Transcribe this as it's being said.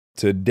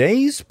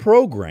Today's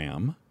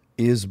program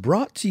is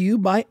brought to you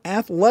by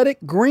Athletic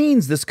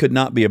Greens. This could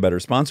not be a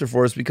better sponsor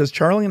for us because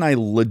Charlie and I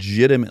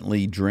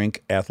legitimately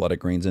drink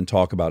Athletic Greens and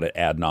talk about it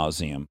ad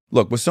nauseum.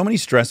 Look, with so many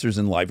stressors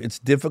in life, it's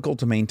difficult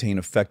to maintain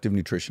effective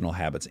nutritional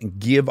habits and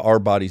give our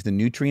bodies the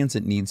nutrients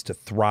it needs to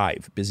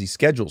thrive. Busy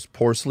schedules,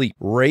 poor sleep,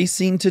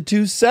 racing to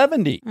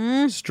 270.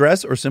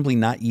 Stress or simply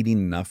not eating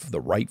enough of the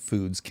right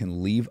foods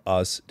can leave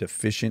us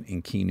deficient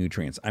in key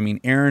nutrients. I mean,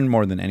 Aaron,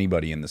 more than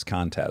anybody in this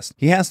contest,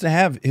 he has to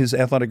have his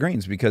Athletic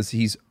Greens because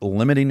he's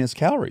limiting his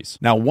calories.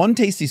 Now, one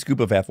tasty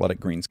scoop of Athletic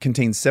Greens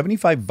contains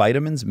 75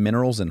 vitamins,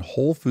 minerals, and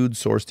whole food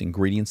sourced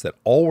ingredients that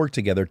all work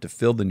together to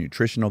fill the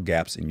nutritional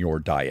gaps in your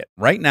diet.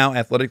 Right now,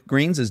 Athletic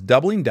Greens is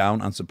doubling down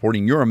on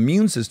supporting your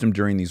immune system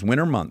during these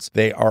winter months.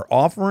 They are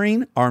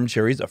offering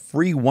armcherries a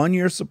free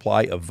 1-year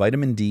supply of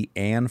vitamin D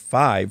and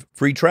 5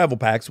 free travel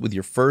packs with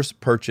your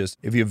first purchase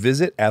if you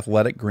visit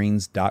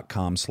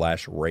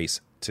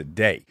athleticgreens.com/race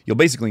today. You'll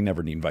basically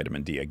never need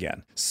vitamin D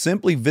again.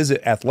 Simply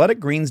visit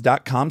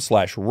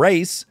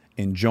athleticgreens.com/race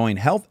and join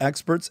health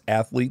experts,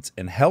 athletes,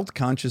 and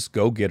health-conscious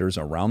go-getters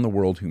around the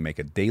world who make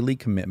a daily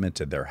commitment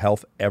to their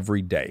health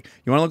every day.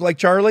 You want to look like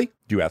Charlie?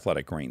 Do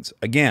Athletic Greens.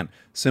 Again,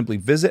 simply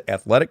visit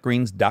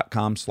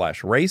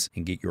athleticgreens.com/race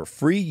and get your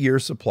free year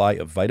supply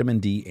of vitamin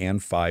D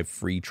and 5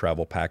 free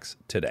travel packs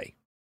today.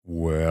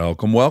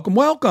 Welcome, welcome,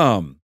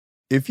 welcome.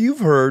 If you've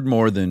heard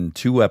more than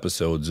 2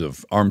 episodes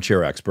of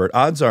Armchair Expert,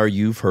 odds are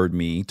you've heard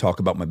me talk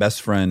about my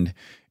best friend,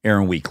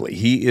 Aaron Weakley.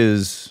 He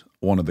is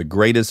one of the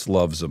greatest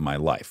loves of my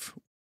life.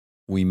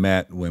 We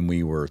met when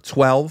we were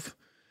 12.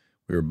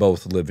 We were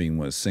both living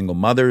with single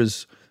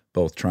mothers,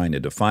 both trying to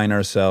define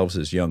ourselves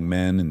as young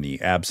men in the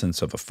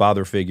absence of a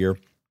father figure,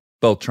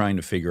 both trying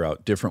to figure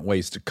out different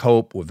ways to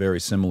cope with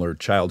very similar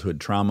childhood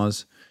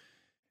traumas.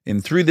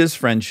 And through this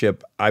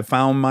friendship, I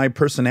found my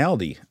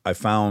personality. I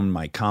found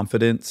my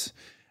confidence.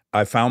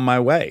 I found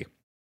my way.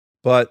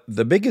 But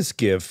the biggest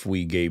gift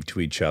we gave to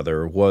each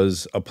other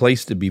was a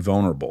place to be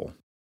vulnerable.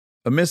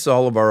 Amidst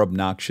all of our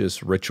obnoxious,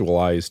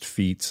 ritualized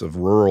feats of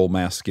rural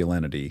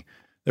masculinity,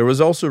 there was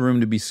also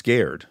room to be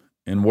scared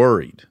and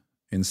worried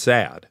and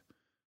sad.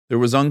 There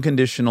was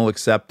unconditional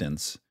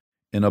acceptance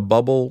in a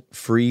bubble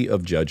free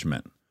of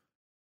judgment.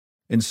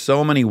 In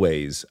so many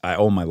ways, I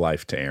owe my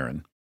life to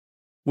Aaron.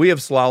 We have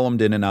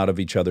slalomed in and out of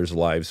each other's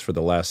lives for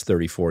the last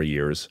 34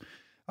 years.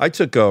 I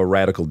took a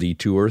radical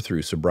detour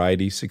through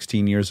sobriety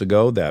 16 years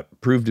ago that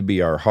proved to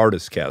be our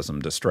hardest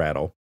chasm to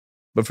straddle.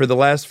 But for the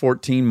last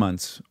 14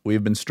 months,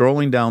 we've been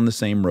strolling down the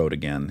same road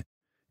again,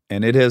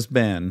 and it has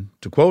been,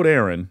 to quote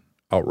Aaron,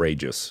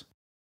 outrageous.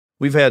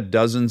 We've had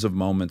dozens of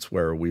moments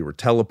where we were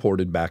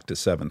teleported back to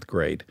 7th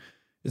grade.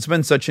 It's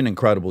been such an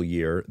incredible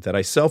year that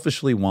I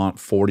selfishly want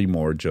 40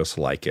 more just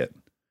like it.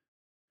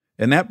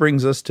 And that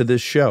brings us to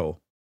this show.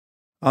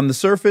 On the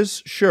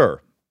surface,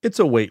 sure, it's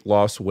a weight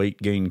loss,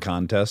 weight gain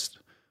contest.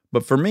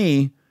 But for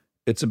me,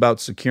 it's about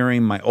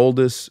securing my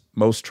oldest,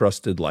 most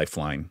trusted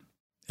lifeline.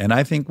 And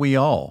I think we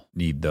all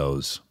need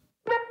those.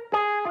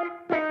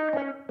 Nobody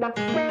loses.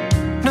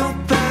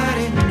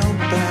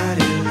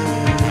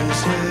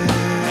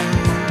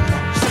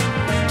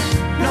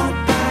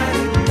 Nobody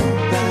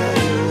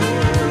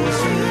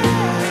loses.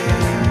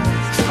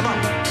 Come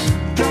on.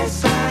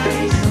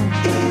 Nobody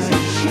is a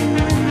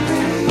human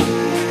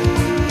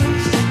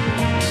race.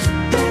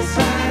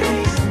 Nobody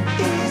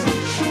is a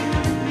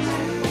human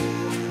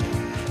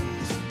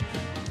race.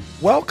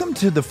 Welcome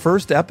to the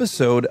first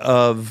episode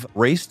of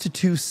Race to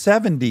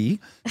 270.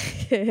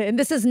 And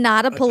this is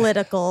not a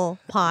political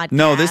podcast.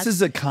 No, this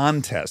is a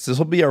contest. This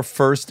will be our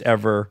first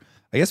ever,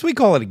 I guess we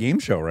call it a game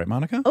show, right,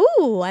 Monica?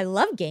 Ooh, I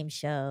love game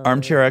shows.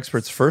 Armchair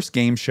Expert's first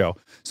game show.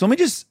 So let me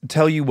just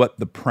tell you what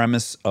the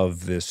premise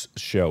of this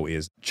show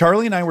is.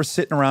 Charlie and I were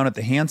sitting around at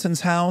the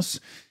Hanson's house.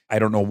 I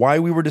don't know why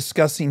we were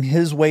discussing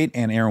his weight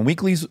and Aaron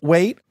Weakley's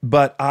weight,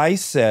 but I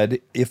said,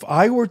 if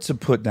I were to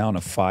put down a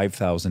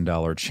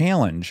 $5,000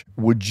 challenge,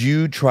 would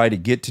you try to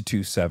get to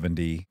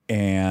 270?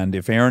 And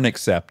if Aaron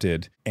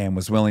accepted and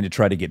was willing to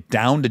try to get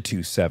down to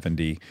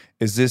 270,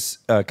 is this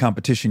a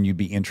competition you'd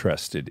be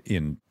interested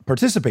in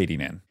participating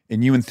in?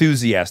 And you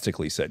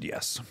enthusiastically said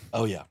yes.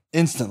 Oh, yeah.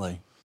 Instantly.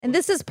 And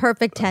this is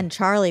Perfect 10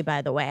 Charlie,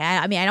 by the way.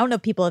 I mean, I don't know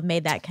if people have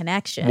made that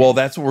connection. Well,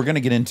 that's what we're going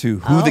to get into,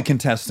 who the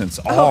contestants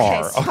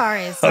are.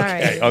 Okay,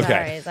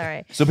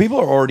 sorry. So people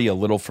are already a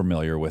little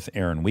familiar with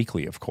Aaron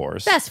Weakley, of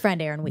course. Best friend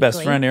Aaron Weakley.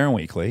 Best friend Aaron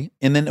Weakley.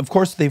 And then, of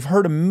course, they've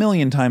heard a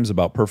million times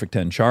about Perfect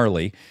 10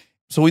 Charlie.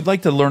 So we'd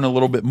like to learn a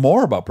little bit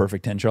more about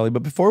Perfect 10 Charlie.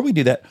 But before we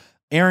do that,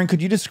 Aaron,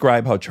 could you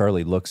describe how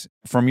Charlie looks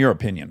from your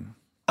opinion?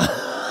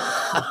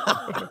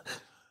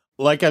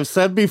 Like I've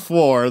said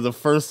before, the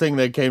first thing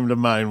that came to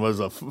mind was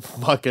a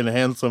fucking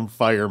handsome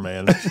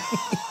fireman.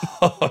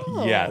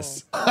 Oh,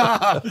 yes.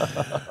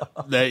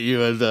 That you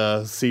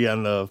would see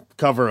on the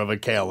cover of a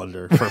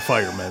calendar for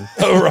firemen.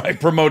 Oh, right.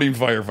 Promoting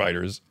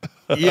firefighters.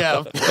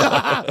 Yeah.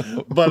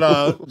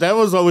 But that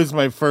was always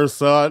my first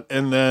thought.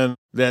 And then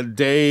that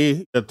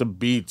day at the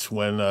beach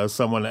when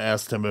someone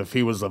asked him if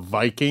he was a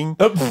Viking,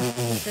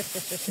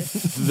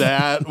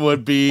 that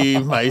would be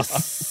my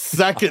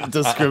second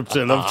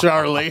description of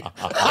Charlie.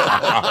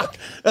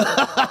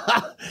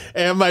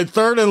 And my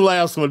third and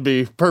last would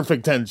be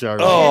perfect 10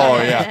 Charlie. Oh,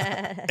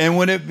 yeah. And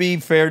would it be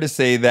fair to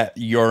say that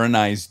your and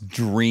I's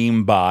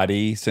dream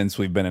body since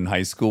we've been in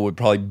high school would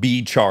probably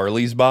be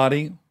Charlie's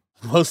body?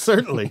 Most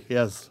certainly,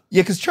 yes.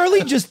 Yeah, because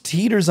Charlie just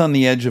teeters on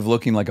the edge of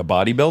looking like a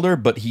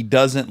bodybuilder, but he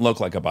doesn't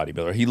look like a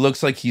bodybuilder. He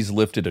looks like he's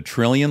lifted 1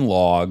 trillion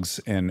logs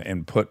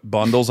and put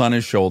bundles on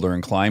his shoulder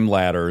and climbed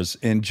ladders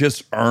and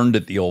just earned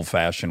it the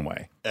old-fashioned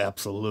way.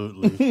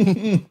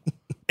 Absolutely.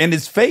 And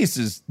his face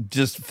is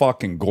just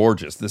fucking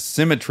gorgeous. The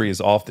symmetry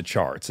is off the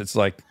charts. It's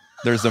like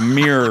there's a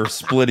mirror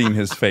splitting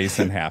his face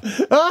in half.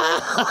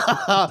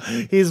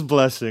 He's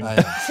blushing.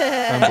 I'm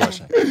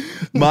blushing.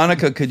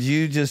 Monica, could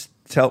you just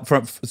tell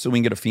so we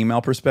can get a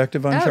female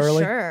perspective on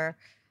Charlie? Sure.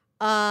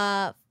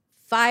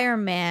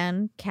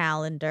 Fireman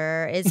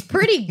calendar is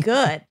pretty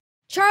good.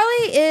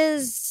 Charlie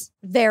is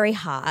very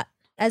hot,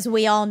 as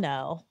we all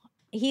know.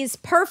 He's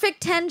perfect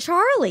 10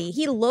 Charlie.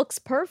 He looks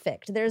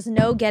perfect. There's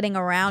no getting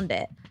around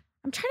it.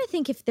 I'm trying to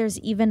think if there's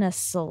even a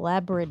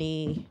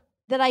celebrity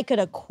that I could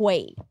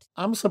equate.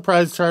 I'm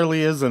surprised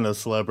Charlie isn't a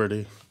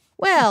celebrity.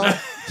 Well,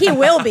 he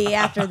will be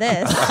after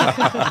this.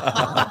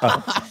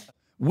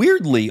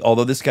 Weirdly,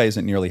 although this guy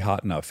isn't nearly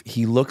hot enough,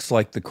 he looks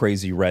like the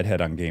crazy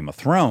redhead on Game of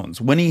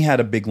Thrones when he had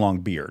a big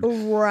long beard.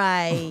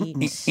 Right.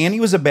 And he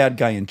was a bad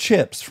guy in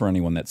Chips for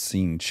anyone that's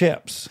seen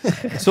Chips.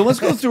 So let's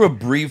go through a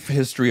brief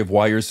history of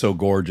why you're so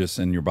gorgeous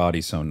and your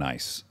body's so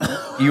nice.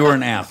 You were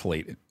an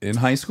athlete in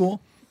high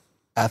school?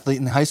 Athlete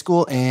in high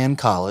school and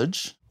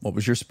college. What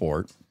was your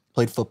sport?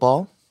 Played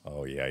football.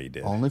 Oh, yeah, you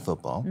did. Only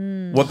football.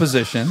 What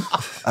position?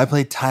 I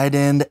played tight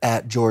end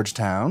at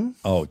Georgetown.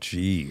 Oh,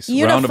 geez.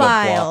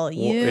 Unophile.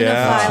 Unophile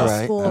That's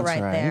right, school that's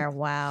right right. there.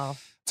 Wow.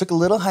 Took a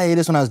little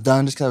hiatus when I was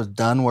done, just because I was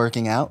done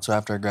working out. So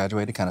after I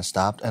graduated, kind of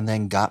stopped and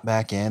then got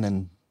back in.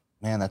 And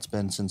man, that's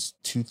been since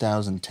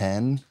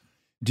 2010.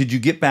 Did you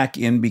get back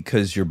in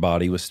because your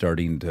body was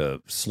starting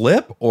to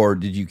slip, or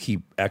did you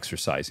keep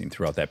exercising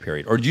throughout that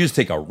period? Or did you just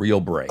take a real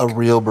break? A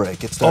real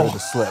break. It started to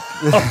slip.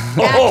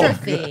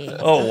 Atrophy.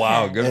 Oh,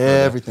 wow. Good for you.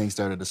 Everything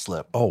started to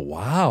slip. Oh,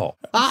 wow.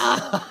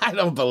 I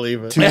don't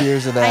believe it. 2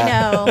 years of that.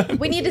 I know.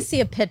 We need to see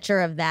a picture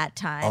of that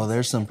time. Oh,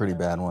 there's some pretty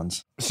bad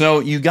ones.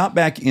 So you got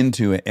back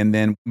into it, and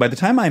then by the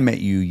time I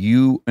met you,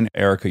 you and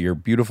Erica, your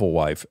beautiful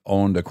wife,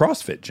 owned a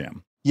CrossFit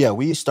gym. Yeah,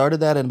 we started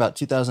that in about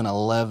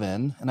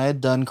 2011, and I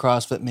had done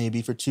CrossFit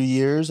maybe for 2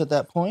 years at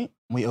that point.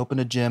 We opened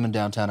a gym in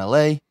downtown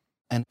LA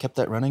and kept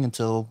that running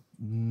until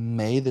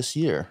May this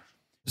year.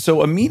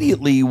 So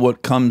immediately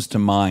what comes to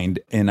mind,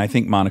 and I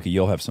think, Monica,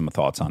 you'll have some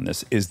thoughts on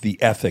this, is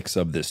the ethics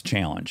of this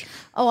challenge.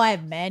 Oh, I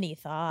have many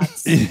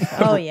thoughts.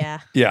 Oh, yeah.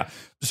 Yeah.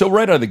 So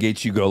right out of the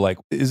gates, you go like,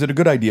 is it a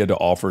good idea to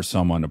offer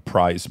someone a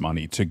prize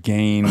money to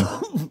gain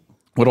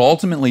what will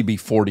ultimately be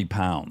 40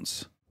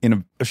 pounds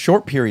in a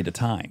short period of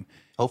time?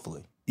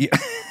 Hopefully. Yeah.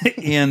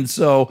 And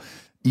so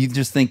you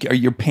just think,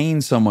 you're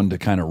paying someone to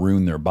kind of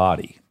ruin their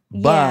body.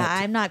 But Yeah,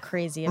 I'm not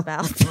crazy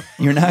about that.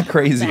 you're not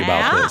crazy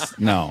about this.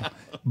 No.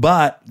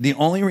 But the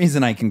only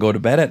reason I can go to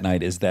bed at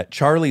night is that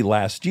Charlie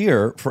last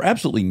year, for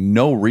absolutely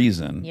no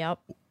reason. Yep.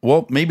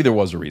 Well, maybe there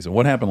was a reason.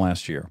 What happened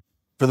last year?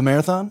 For the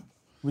marathon?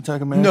 We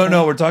talking marathon?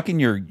 No, we're talking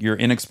your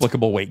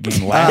inexplicable weight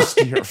gain last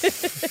year.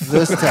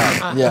 This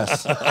time,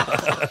 yes.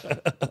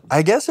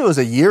 I guess it was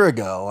a year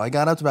ago. I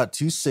got up to about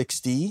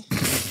 260.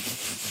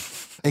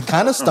 It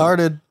kind of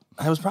started,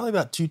 I was probably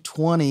about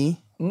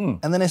 220.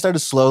 And then I started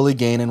slowly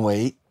gaining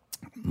weight.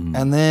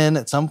 And then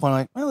at some point, I'm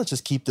like, well, let's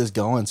just keep this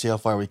going, see how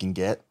far we can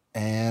get.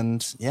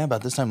 And yeah,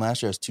 about this time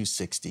last year, I was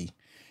 260.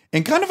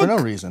 And kind of For no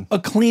reason. a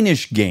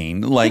cleanish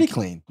gain. Like Pretty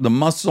clean. The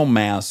muscle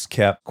mass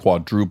kept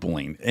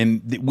quadrupling.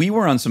 And we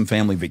were on some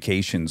family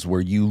vacations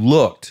where you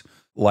looked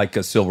like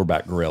a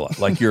silverback gorilla.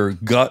 Like your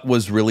gut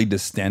was really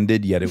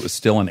distended, yet it was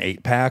still an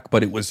 8-pack,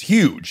 but it was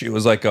huge. It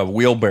was like a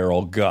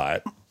wheelbarrow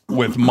gut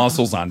with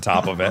muscles on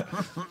top of it.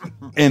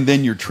 And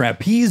then your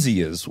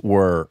trapezius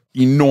were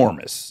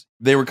enormous.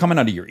 They were coming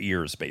out of your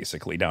ears,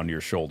 basically, down to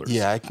your shoulders.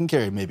 Yeah, I can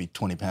carry maybe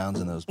 20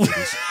 pounds in those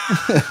babies.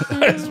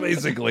 It's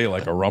basically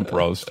like a rump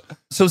roast.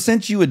 So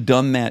since you had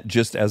done that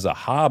just as a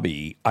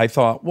hobby, I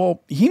thought,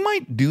 well, he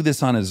might do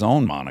this on his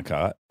own,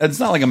 Monica. It's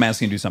not like I'm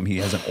asking him to do something he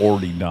hasn't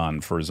already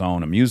done for his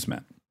own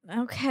amusement.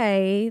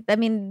 Okay. I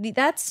mean,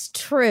 that's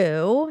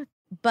true,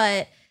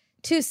 but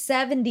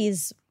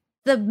 270's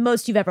the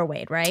most you've ever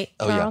weighed, right,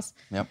 Oh, Charles?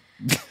 yeah. Yep.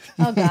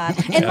 Oh, God.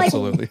 And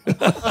Absolutely.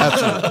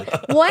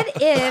 Absolutely. what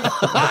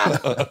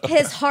if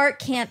his heart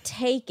can't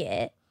take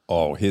it?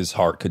 Oh, his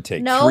heart could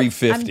take No,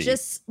 350. I'm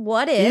just,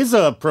 what if? He's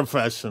a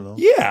professional.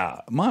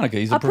 Yeah, Monica,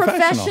 he's a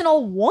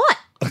professional what?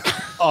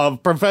 A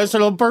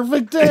professional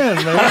perfect 10,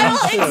 man. Well,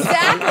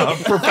 exactly.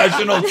 A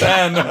professional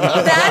 10.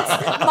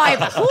 That's my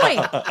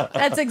point.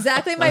 That's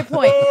exactly my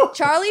point.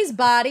 Charlie's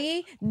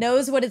body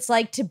knows what it's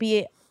like to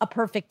be a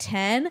perfect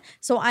 10,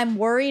 so I'm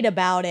worried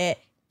about it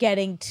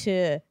getting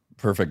to,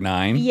 Perfect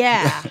 9.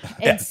 yeah,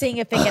 and seeing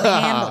if it can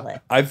handle it.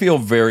 I feel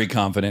very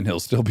confident he'll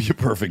still be a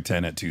perfect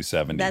 10 at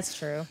 270. That's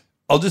true.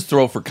 I'll just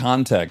throw for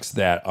context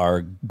that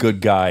our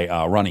good guy,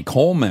 Ronnie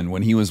Coleman,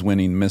 when he was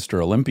winning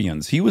Mr.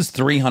 Olympians, he was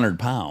 300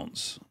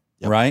 pounds,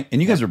 right?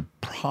 And you guys are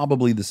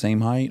probably the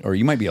same height, or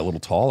you might be a little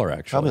taller,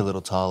 actually. Probably a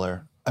little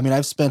taller. I mean,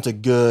 I've spent a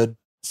good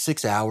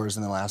 6 hours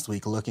in the last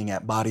week looking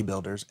at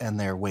bodybuilders and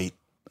their weight.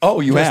 Oh,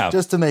 you have?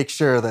 Just to make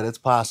sure that it's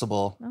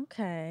possible.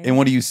 Okay. And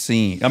what do you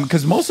see?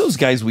 Because most of those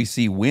guys we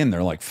see win,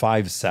 they're like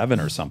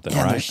 5'7" or something,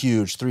 And they're right?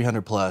 huge,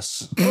 300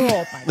 plus.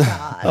 Oh my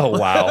God. Oh,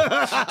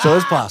 wow. So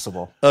it's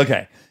possible.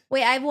 Okay.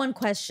 Wait, I have one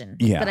question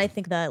that I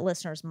think the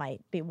listeners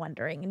might be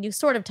wondering, and you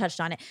sort of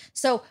touched on it.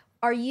 So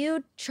are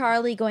you,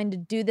 Charlie, going to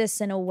do this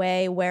in a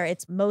way where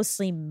it's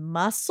mostly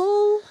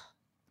muscle?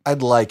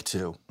 I'd like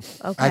to.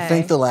 Okay. I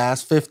think the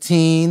last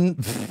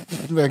 15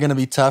 are going to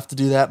be tough to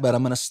do that, but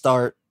I'm going to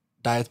start.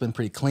 Diet's been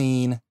pretty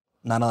clean.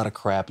 Not a lot of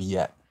crap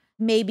yet.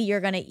 Maybe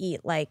you're going to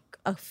eat like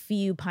a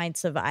few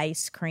pints of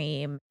ice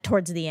cream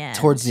towards the end.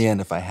 Towards the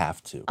end if I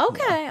have to.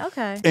 Okay,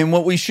 okay. And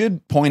what we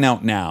should point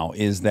out now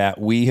is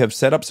that we have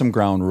set up some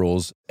ground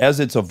rules as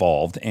it's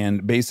evolved.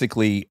 And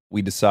basically,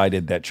 we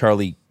decided that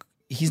Charlie,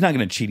 he's not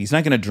going to cheat. He's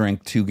not going to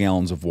drink 2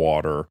 gallons of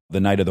water the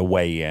night of the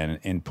weigh-in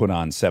and put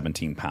on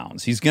 17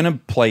 pounds. He's going to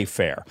play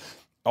fair.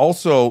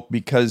 Also,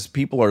 because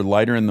people are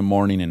lighter in the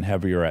morning and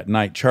heavier at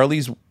night,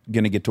 Charlie's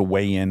going to get to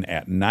weigh in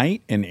at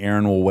night and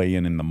Aaron will weigh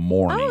in the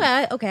morning.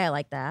 Oh, okay, I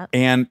like that.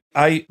 And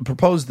I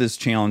proposed this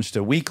challenge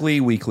to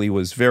Weakley. Weakley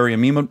was very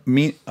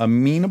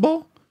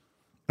amenable.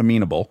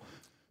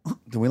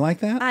 Do we like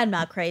that? I'm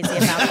not crazy about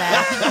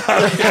that.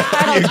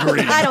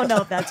 I don't know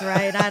if that's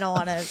right. I don't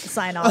want to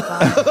sign off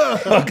on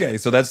it. Okay,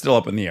 so that's still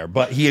up in the air.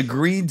 But he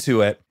agreed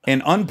to it.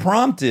 And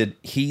unprompted,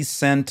 he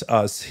sent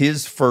us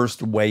his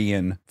first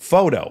weigh-in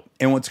photo.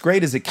 And what's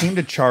great is it came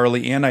to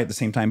Charlie and I at the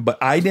same time. But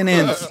I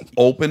didn't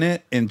open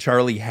it, and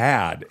Charlie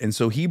had. And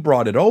so he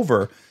brought it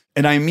over.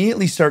 And I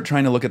immediately start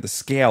trying to look at the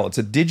scale. It's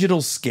a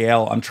digital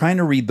scale. I'm trying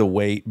to read the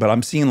weight, but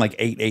I'm seeing like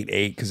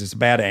 888 because it's a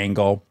bad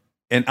angle.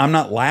 And I'm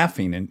not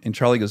laughing. And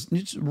Charlie goes,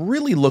 just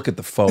really look at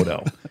the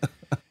photo.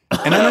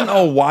 And I don't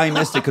know why I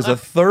missed it, because a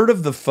third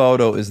of the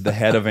photo is the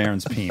head of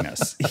Aaron's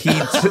penis. He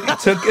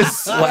took his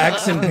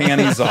slacks and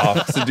panties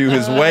off to do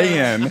his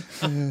weigh-in,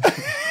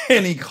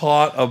 and he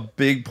caught a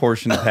big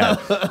portion of head.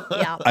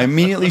 Yeah. I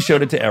immediately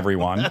showed it to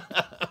everyone.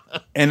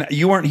 And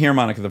you weren't here,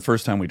 Monica, the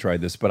first time we tried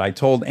this, but I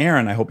told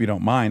Aaron, I hope you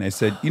don't mind, I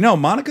said,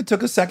 Monica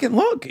took a second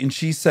look, and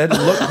she said it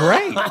looked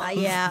great.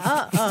 Yeah.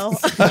 Uh-oh.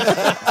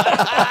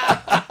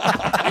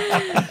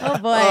 Oh,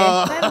 boy.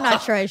 I'm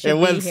not sure I should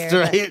be here.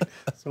 It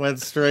went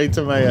straight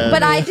to my head.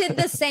 But I did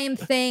the same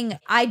thing.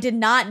 I did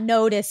not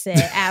notice it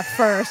at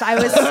first. I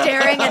was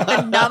staring at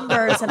the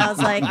numbers, and I was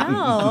like,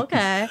 oh,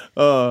 okay.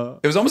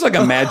 It was almost like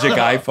a magic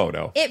eye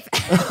photo. It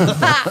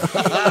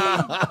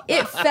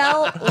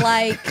felt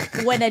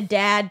like when a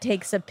dad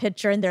takes a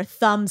picture and their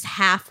thumb's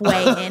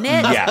halfway in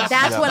it. Yes.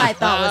 That's what I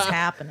thought was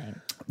happening.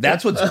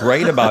 That's what's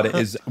great about it,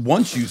 is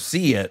once you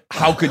see it,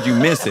 how could you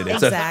miss it?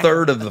 It's a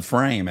third of the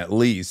frame, at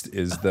least,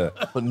 is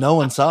But no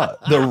one saw it.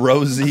 the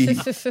rosy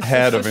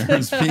head of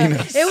Aaron's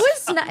penis. It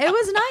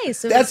was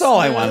nice. That's all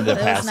I wanted to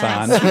pass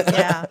on.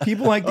 Yeah.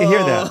 People like to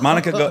hear that.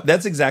 Monica,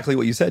 that's exactly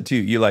what you said, too.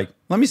 You're like,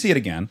 let me see it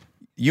again.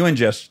 You and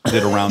Jess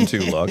did a round 2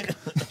 look.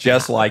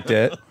 Jess liked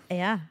it.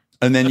 Yeah.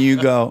 And then you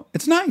go,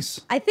 it's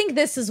nice. I think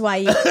this is why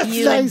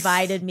you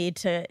invited me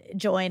to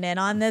join in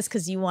on this,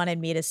 because you wanted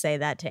me to say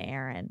that to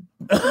Aaron.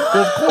 Well,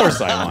 of course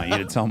I want you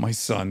to tell my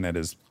son that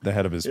the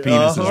head of his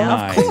penis is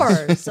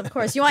nice. Of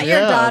course. You want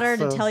your daughter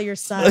to tell your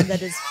son that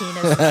his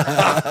penis is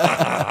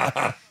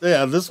nice.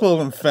 Yeah, this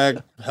will in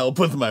fact help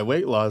with my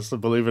weight loss,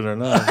 believe it or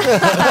not.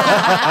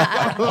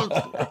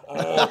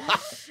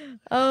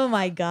 Oh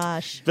my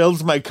gosh.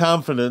 Builds my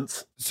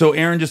confidence. So,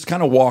 Aaron, just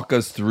kind of walk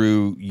us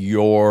through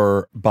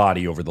your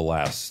body over the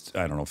last,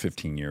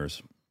 15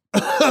 years.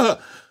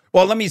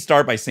 Well, let me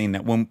start by saying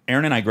that when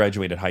Aaron and I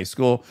graduated high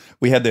school,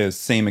 we had the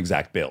same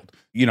exact build.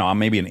 I'm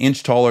maybe an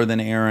inch taller than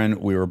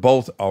Aaron. We were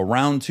both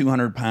around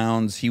 200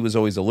 pounds. He was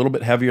always a little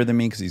bit heavier than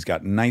me because he's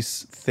got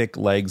nice, thick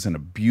legs and a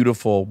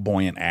beautiful,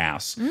 buoyant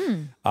ass.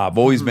 I've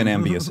always been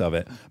envious of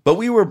it. But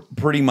we were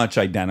pretty much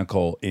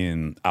identical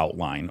in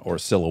outline or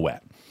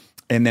silhouette.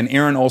 And then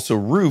Aaron also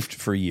roofed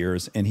for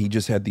years, and he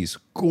just had these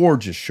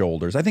gorgeous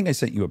shoulders. I think I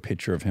sent you a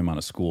picture of him on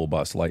a school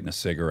bus lighting a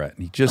cigarette.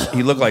 And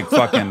he looked like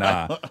fucking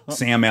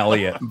Sam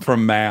Elliott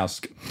from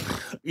Mask.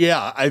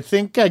 Yeah, I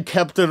think I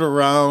kept it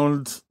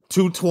around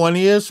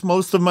 220-ish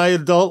most of my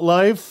adult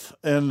life,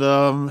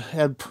 and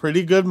had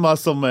pretty good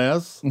muscle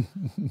mass.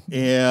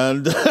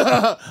 And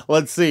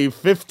let's see,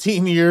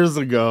 15 years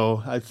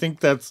ago, I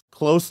think that's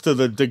close to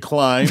the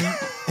decline.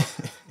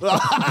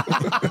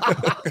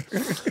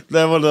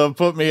 That would have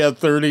put me at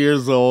 30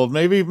 years old,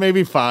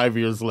 maybe 5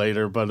 years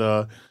later,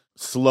 but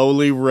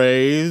slowly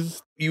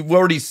raised. You've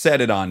already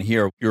said it on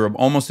here. You're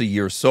almost a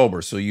year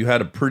sober, so you had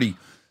a pretty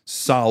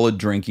solid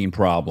drinking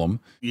problem.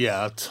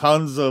 Yeah,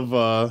 tons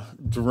of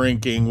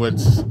drinking,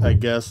 which I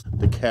guess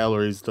the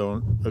calories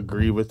don't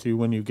agree with you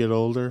when you get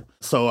older.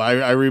 So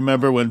I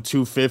remember when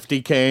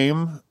 250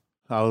 came,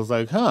 I was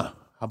like, huh.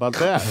 How about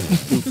that?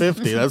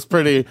 250. That's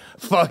pretty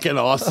fucking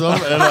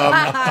awesome. And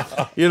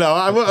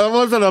I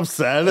wasn't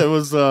upset. It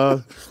was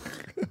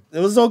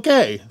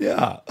okay.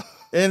 Yeah.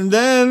 And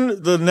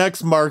then the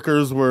next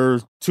markers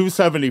were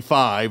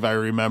 275, I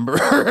remember.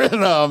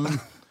 And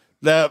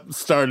that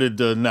started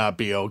to not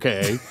be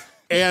okay.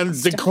 And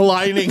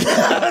declining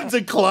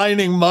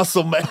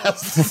muscle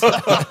mass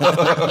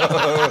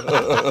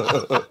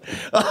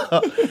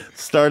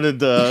started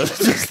to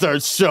just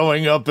start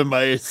showing up in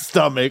my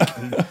stomach.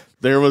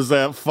 There was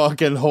that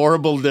fucking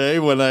horrible day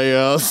when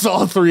I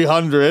saw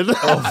 300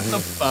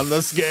 on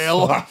the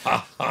scale.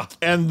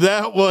 And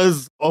that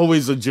was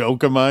always a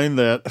joke of mine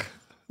that,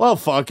 well,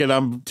 fuck it,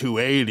 I'm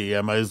 280.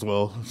 I might as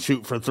well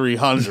shoot for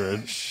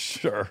 300.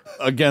 Sure.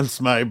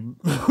 Against my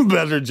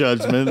better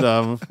judgment.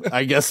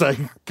 I guess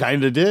I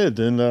kind of did.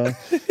 And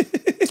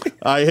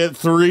I hit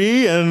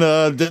 3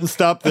 and didn't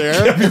stop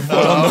there. On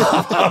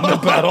the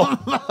pedal.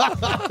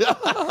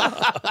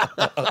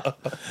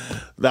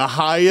 The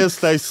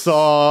highest I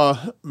saw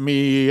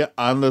me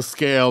on the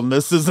scale, and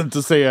this isn't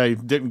to say I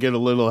didn't get a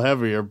little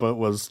heavier, but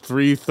was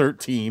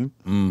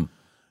 313.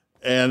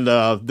 And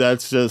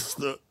that's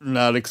just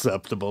not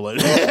acceptable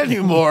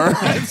anymore.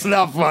 It's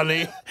not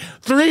funny.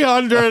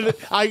 300,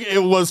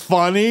 it was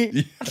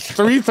funny.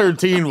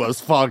 313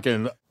 was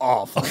fucking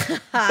awful.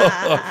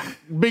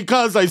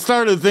 Because I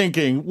started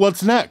thinking,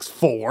 what's next?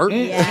 4?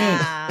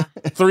 Yeah.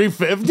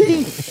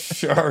 350?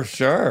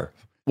 Sure.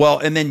 Well,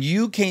 and then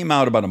you came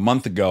out about a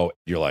month ago.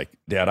 You're like,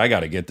 Dad, I got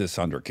to get this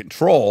under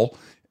control.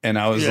 And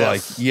I was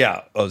like,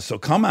 yeah. So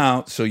come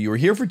out. So you were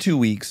here for 2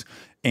 weeks.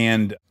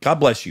 And God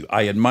bless you.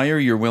 I admire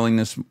your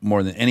willingness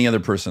more than any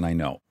other person I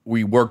know.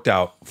 We worked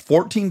out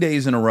 14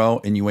 days in a row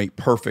and you ate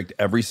perfect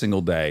every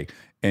single day.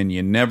 And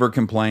you never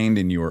complained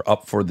and you were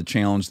up for the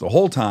challenge the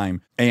whole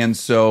time. And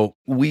so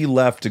we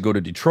left to go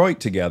to Detroit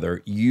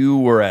together. You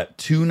were at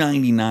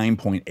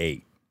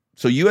 299.8.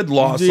 So you had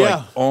lost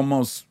like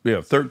almost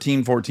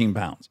 13, 14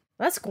 pounds.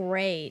 That's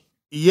great.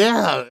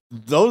 Yeah,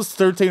 those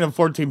 13 and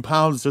 14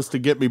 pounds just to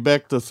get me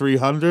back to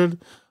 300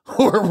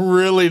 were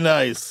really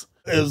nice.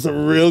 It was a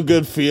real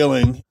good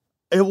feeling.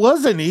 It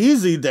wasn't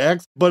easy,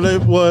 Dax, but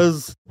it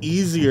was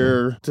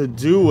easier to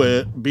do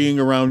it being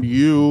around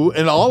you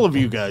and all of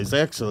you guys,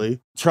 actually.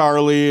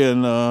 Charlie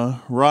and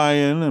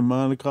Ryan and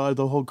Monica,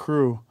 the whole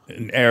crew.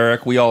 And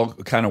Eric, we all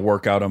kind of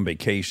work out on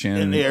vacation.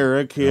 And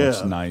Eric, yeah.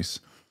 It's nice.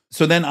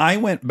 So then I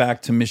went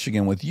back to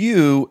Michigan with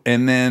you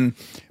and then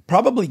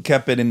probably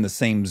kept it in the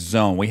same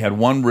zone. We had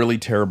one really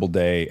terrible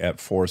day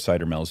at Four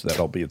Cider Mills.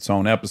 That'll be its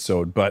own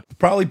episode, but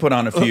probably put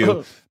on a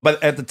few.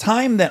 But at the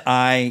time that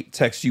I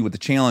texted you with the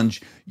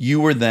challenge, you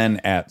were then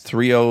at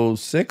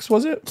 306,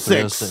 was it?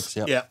 306,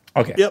 yep. Yeah.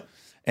 Okay. Yep.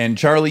 And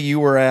Charlie,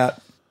 you were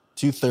at?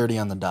 230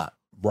 on the dot.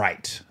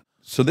 Right.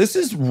 So this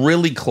is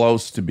really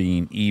close to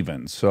being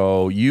even.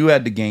 So you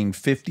had to gain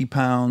 50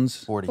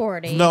 pounds.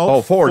 40.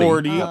 No, 40.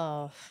 40.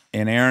 Oh.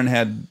 And Aaron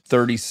had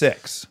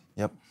 36.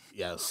 Yep.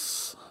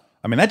 Yes.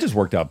 I mean, that just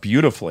worked out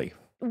beautifully.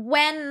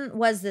 When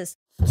was this?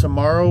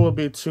 Tomorrow will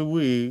be 2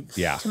 weeks.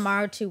 Yeah.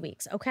 Tomorrow, 2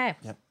 weeks. Okay.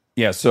 Yep.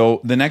 Yeah,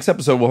 so the next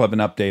episode we'll have an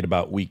update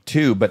about week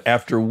 2, but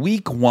after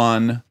week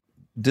 1,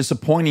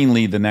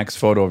 disappointingly, the next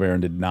photo of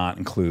Aaron did not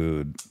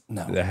include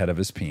the head of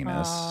his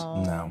penis.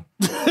 Oh. No.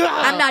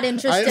 I'm not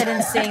interested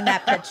in seeing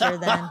that picture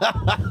then.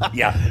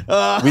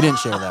 Yeah. We didn't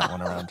share that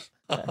one around.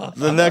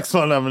 The next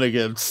one I'm going to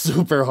get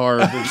super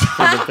hard for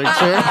the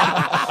picture.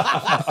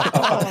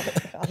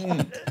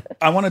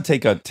 I want to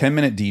take a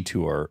 10-minute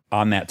detour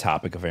on that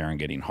topic of Aaron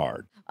getting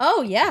hard.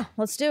 Oh, yeah.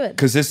 Let's do it.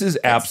 Because this is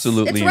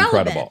absolutely it's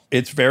incredible. relevant.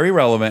 It's very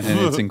relevant and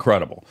it's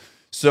incredible.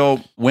 So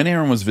when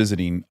Aaron was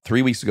visiting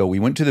 3 weeks ago, we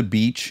went to the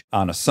beach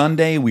on a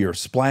Sunday. We were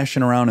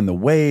splashing around in the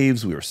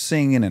waves. We were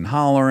singing and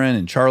hollering,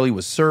 and Charlie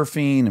was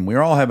surfing, and we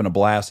were all having a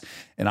blast.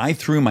 And I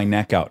threw my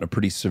neck out in a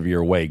pretty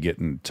severe way,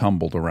 getting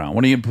tumbled around.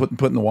 What are you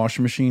put in the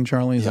washing machine,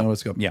 Charlie? Is that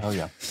what's going? Yeah. Oh,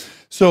 yeah.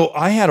 So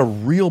I had a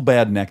real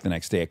bad neck the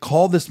next day. I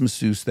called this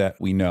masseuse that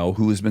we know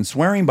who has been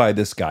swearing by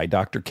this guy,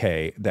 Dr.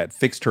 K, that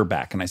fixed her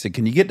back. And I said,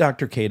 can you get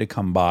Dr. K to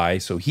come by?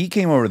 So he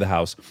came over to the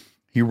house.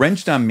 He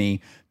wrenched on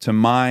me. To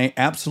my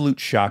absolute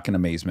shock and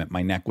amazement,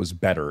 my neck was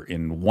better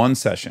in one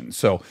session.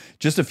 So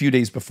just a few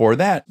days before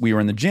that, we were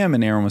in the gym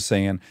and Aaron was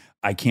saying,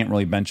 I can't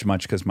really bench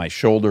much because my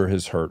shoulder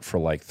has hurt for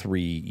like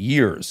 3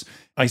 years.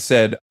 I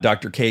said,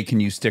 Dr. K, can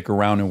you stick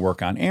around and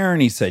work on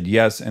Aaron? He said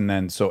yes. And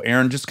then so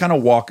Aaron, just kind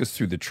of walk us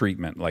through the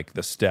treatment, like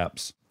the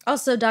steps.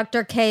 Also,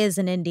 Dr. K is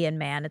an Indian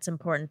man. It's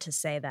important to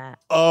say that.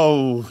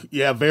 Oh,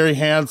 yeah, very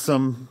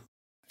handsome.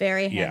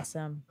 Very Yeah.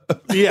 handsome.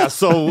 Yeah,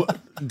 so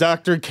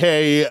Dr.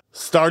 K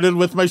started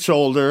with my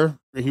shoulder.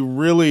 He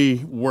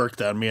really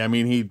worked on me. I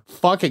mean, he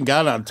fucking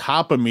got on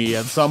top of me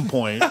at some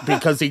point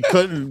because he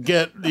couldn't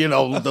get,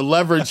 the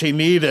leverage he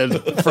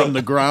needed from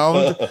the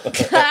ground.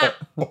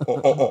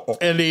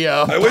 And he,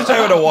 I wish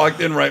I would have walked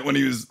in right when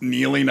he was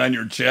kneeling on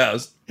your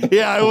chest.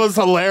 yeah, it was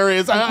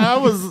hilarious. I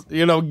was,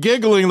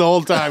 giggling the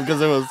whole time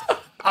because it was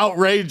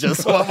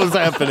outrageous what was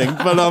happening.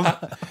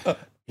 But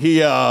he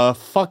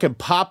fucking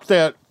popped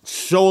that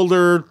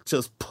shoulder,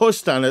 just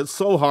pushed on it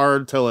so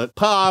hard till it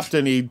popped,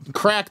 and he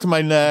cracked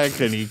my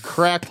neck, and he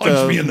cracked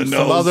Punched me in the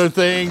some nose. other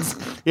things.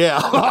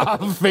 Yeah,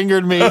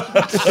 fingered me.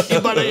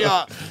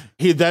 But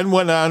he then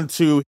went on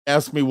to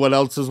ask me what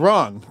else is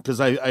wrong, because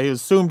I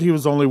assumed he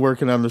was only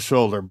working on the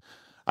shoulder.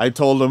 I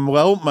told him,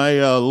 well, my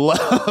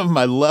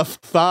my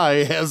left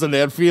thigh hasn't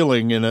had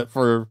feeling in it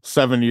for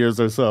 7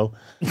 years or so.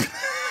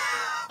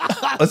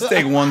 Let's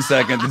take 1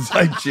 second to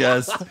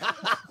digest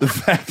the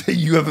fact that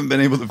you haven't been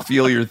able to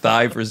feel your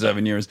thigh for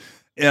 7 years.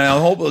 And I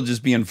hope it'll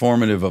just be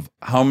informative of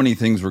how many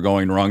things were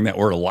going wrong that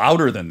were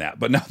louder than that.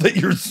 But now that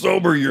you're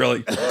sober, you're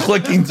like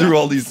clicking through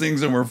all these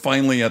things, and we're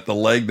finally at the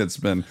leg that's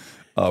been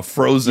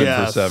frozen for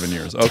Yes. 7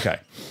 years. Okay.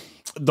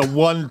 The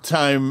one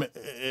time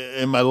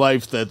in my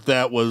life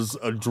that was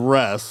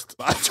addressed,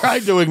 I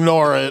tried to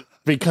ignore it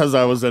because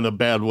I was in a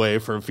bad way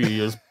for a few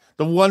years.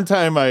 The one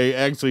time I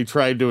actually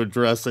tried to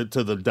address it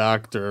to the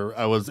doctor,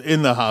 I was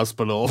in the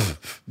hospital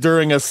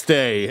during a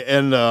stay,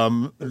 and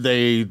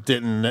they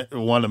didn't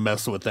want to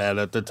mess with that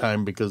at the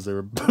time because there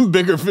were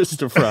bigger fish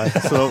to fry.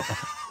 So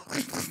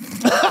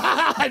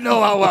I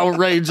know how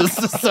outrageous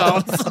this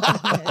sounds.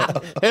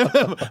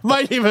 It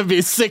might even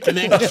be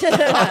sickening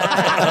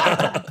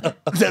that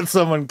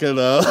someone could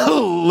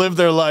live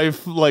their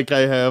life like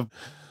I have.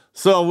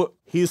 So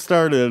he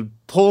started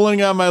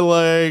pulling on my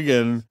leg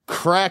and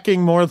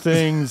cracking more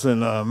things,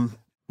 and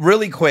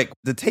Really quick,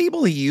 the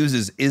table he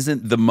uses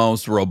isn't the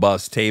most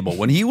robust table.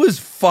 When he was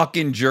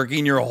fucking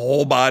jerking your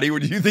whole body,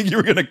 would you think you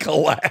were going to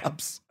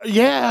collapse?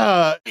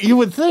 yeah, you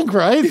would think,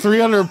 right?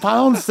 300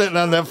 pounds sitting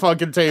on that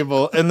fucking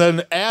table, and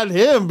then add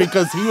him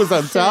because he was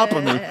on top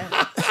of me.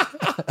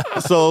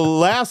 So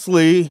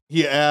lastly,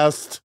 he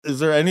asked, is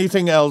there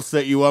anything else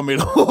that you want me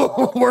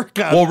to work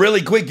on? Well,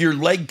 really quick, your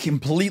leg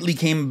completely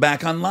came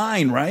back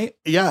online, right?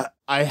 Yeah,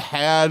 I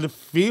had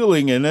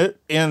feeling in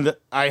it, and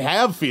I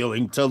have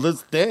feeling till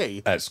this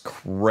day. That's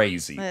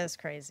crazy. That is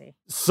crazy.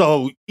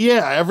 So,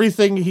 yeah,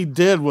 everything he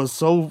did was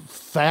so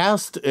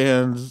fast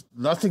and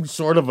nothing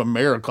short of a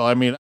miracle. I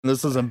mean,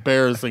 this is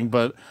embarrassing,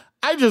 but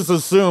I just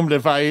assumed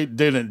if I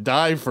didn't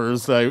die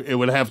first, it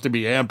would have to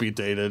be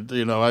amputated.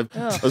 I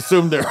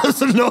assumed there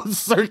was no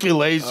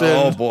circulation.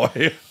 Oh,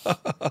 boy.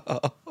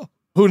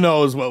 Who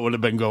knows what would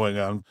have been going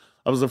on.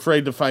 I was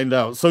afraid to find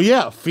out. So,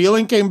 yeah,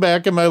 feeling came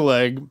back in my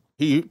leg.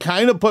 He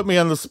kind of put me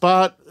on the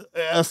spot,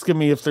 asking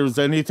me if there was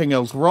anything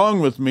else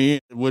wrong with me,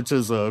 which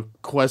is a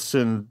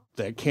question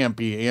that can't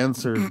be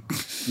answered,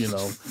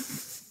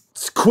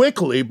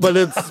 quickly. But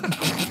it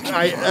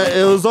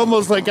was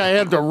almost like I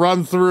had to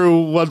run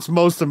through what's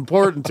most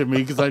important to me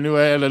because I knew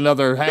I had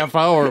another half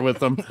hour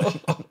with him.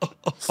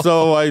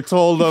 So I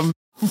told him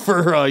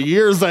for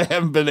years I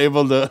haven't been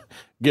able to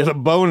get a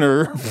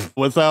boner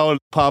without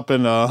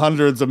popping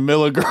hundreds of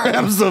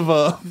milligrams of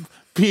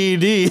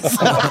PEDs.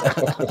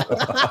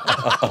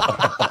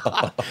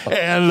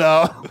 And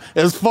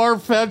as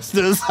far-fetched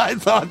as I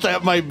thought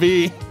that might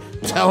be,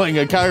 telling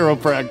a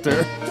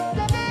chiropractor.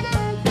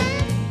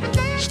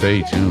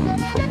 Stay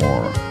tuned for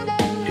more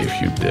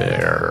if you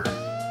dare.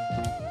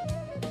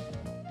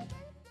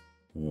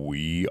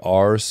 We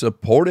are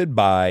supported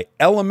by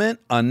Element,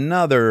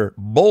 another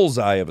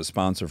bullseye of a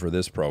sponsor for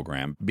this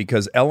program,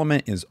 because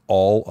Element is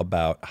all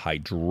about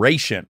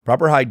hydration.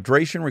 Proper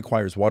hydration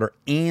requires water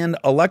and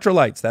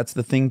electrolytes. That's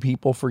the thing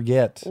people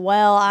forget.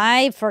 Well,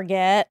 I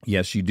forget.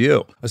 Yes, you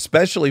do,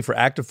 especially for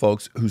active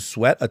folks who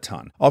sweat a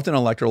ton. Often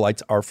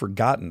electrolytes are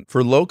forgotten.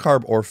 For low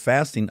carb or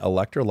fasting,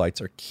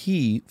 electrolytes are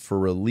key for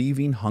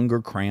relieving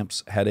hunger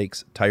cramps,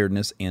 headaches,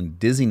 tiredness, and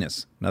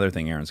dizziness. Another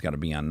thing Aaron's got to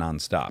be on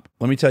nonstop.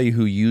 Let me tell you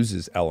who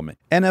uses Element.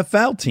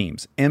 NFL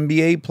teams,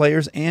 NBA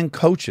players, and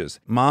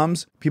coaches.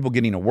 Moms, people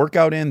getting a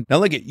workout in. Now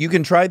look, you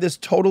can try this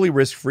totally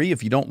risk-free.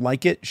 If you don't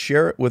like it,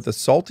 share it with a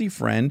salty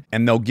friend,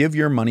 and they'll give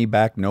your money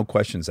back, no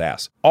questions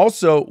asked.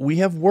 Also, we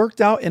have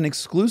worked out an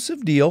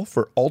exclusive deal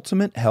for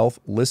Ultimate Health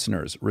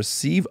listeners.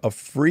 Receive a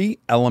free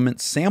Element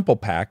sample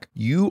pack.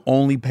 You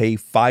only pay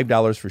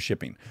 $5 for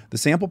shipping. The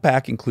sample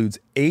pack includes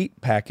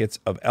 8 packets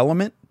of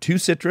Element, 2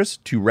 citrus,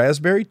 2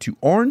 raspberry, 2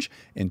 orange,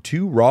 and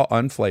 2 raw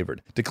unflavored.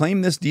 To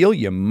claim this deal,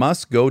 you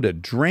must go to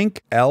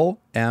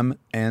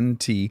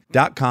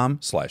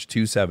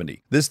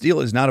drinklmnt.com/270. This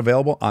deal is not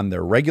available on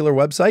their regular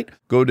website.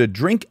 Go to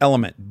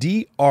drinkelement,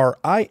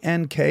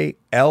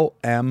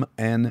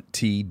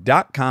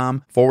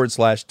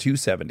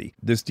 drinklmnt.com/270.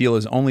 This deal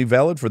is only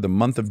valid for the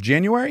month of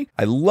January.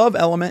 I love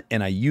Element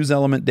and I use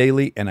Element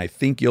daily, and I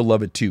think you'll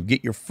love it too.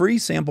 Get your free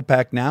sample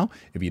pack now.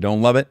 If you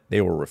don't love it, they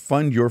will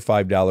refund your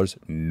 $5,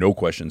 no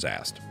questions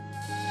asked.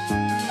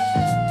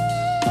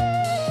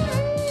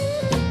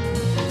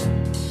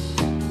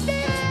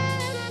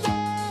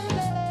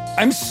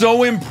 I'm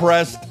so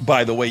impressed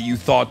by the way you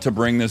thought to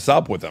bring this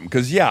up with him.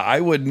 Because, yeah, I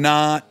would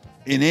not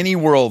in any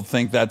world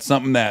think that's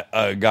something that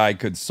a guy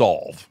could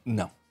solve.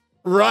 No.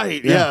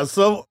 Right. Yeah.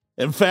 So,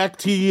 in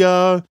fact, he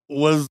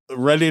was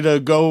ready to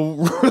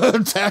go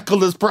tackle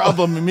this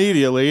problem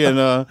immediately.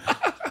 And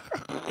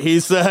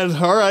he said,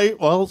 all right,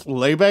 well,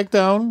 lay back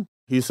down.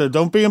 He said,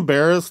 don't be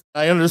embarrassed.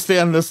 I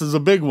understand this is a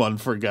big one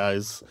for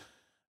guys.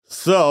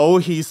 So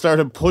he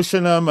started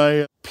pushing on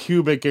my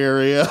pubic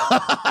area.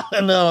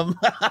 And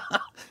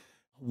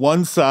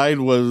one side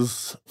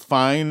was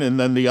fine. And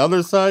then the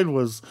other side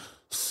was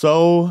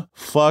so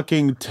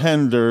fucking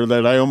tender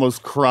that I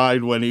almost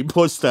cried when he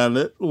pushed on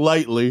it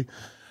lightly.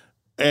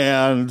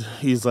 And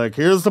he's like,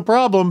 here's the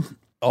problem.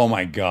 Oh,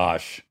 my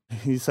gosh.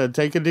 He said,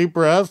 take a deep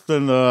breath.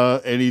 And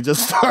he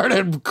just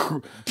started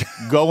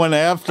going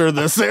after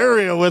this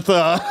area with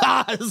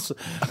his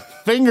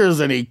fingers.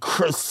 And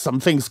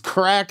some things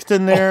cracked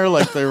in there.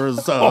 Like there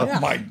was... Oh,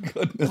 my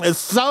goodness. It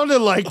sounded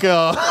like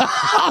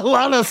a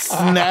lot of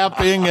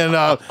snapping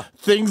and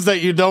things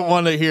that you don't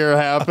want to hear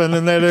happen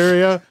in that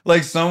area.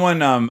 Like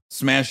someone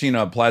smashing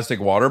a plastic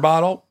water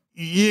bottle?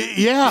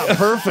 Yeah,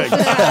 perfect.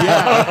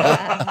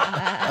 Yeah.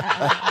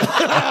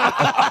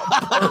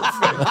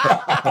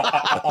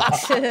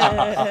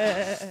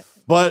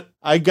 But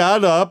I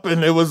got up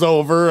and it was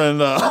over,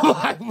 and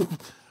I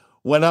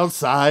went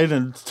outside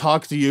and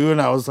talked to you, and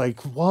I was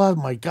like, what?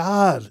 My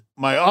God,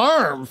 my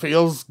arm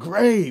feels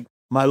great.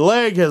 My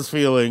leg has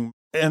feeling.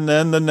 And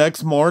then the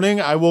next morning,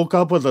 I woke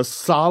up with a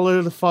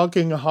solid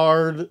fucking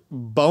hard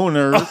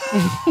boner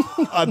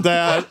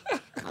that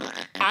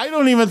I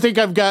don't even think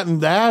I've gotten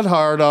that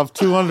hard off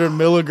 200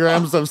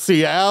 milligrams of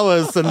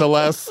Cialis in the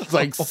last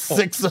like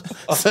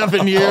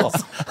 6-7 years.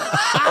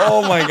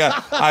 Oh my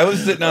God. I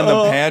was sitting on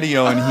the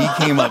patio and he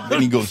came up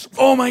and he goes,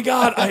 oh my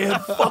God, I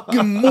had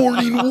fucking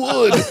morning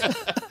wood.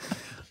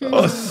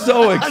 Oh,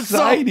 so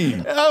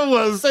exciting.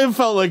 It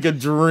felt like a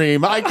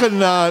dream. I could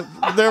not,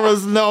 there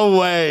was no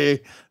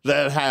way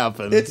that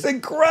happened. It's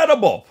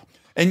incredible.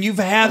 And you've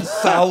had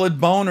solid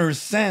boners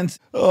since.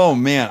 Oh,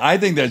 man. I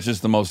think that's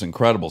just the most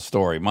incredible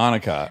story.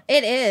 Monica.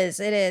 It is.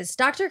 It is.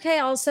 Dr. K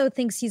also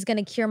thinks he's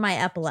going to cure my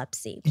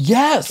epilepsy.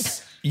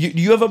 Yes.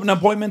 You have an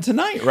appointment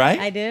tonight, right?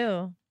 I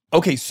do.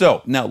 Okay,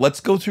 so now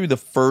let's go through the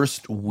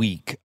first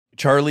week.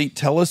 Charlie,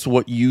 tell us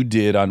what you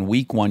did on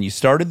week 1. You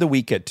started the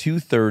week at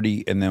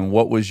 2:30, and then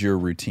what was your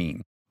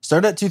routine?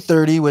 Started at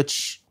 2:30,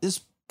 which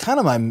is kind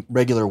of my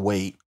regular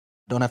weight.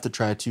 Don't have to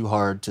try too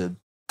hard to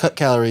cut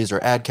calories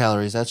or add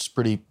calories. That's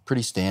pretty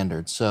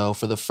standard. So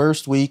for the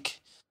first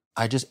week,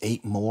 I just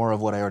ate more of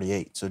what I already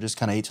ate. So just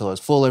kind of ate till I was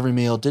full every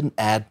meal. Didn't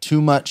add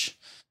too much.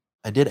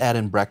 I did add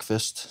in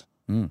breakfast,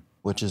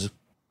 which is,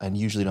 I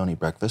usually don't eat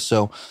breakfast.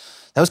 So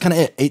that was kind of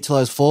it. Ate till I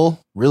was full,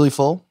 really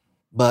full,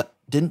 but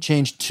didn't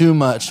change too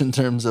much in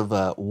terms of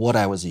what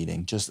I was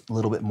eating. Just a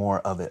little bit more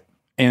of it.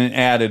 And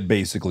added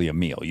basically a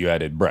meal. You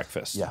added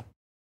breakfast. Yeah.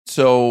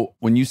 So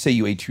when you say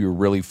you ate till you're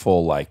really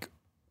full, like,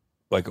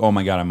 oh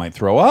my God, I might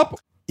throw up.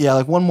 Yeah,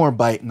 like one more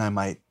bite and I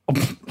might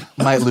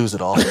lose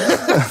it all.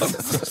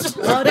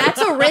 Oh,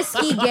 that's a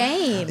risky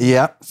game.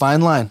 Yeah,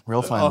 fine line,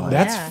 real fine line.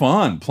 That's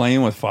fun,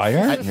 playing with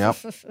fire. Yep.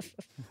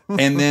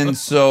 And then,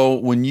 so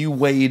when you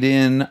weighed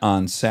in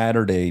on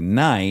Saturday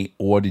night,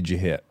 what did you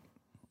hit?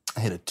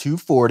 I hit a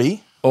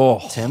 240,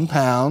 10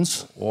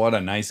 pounds. What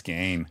a nice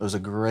gain. It was a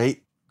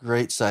great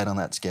sight on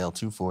that scale,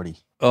 240.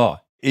 Oh,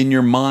 in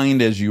your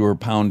mind as you were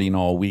pounding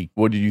all week,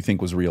 what did you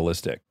think was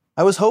realistic?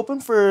 I was hoping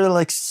for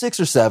like 6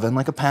 or 7,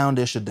 like a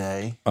pound-ish a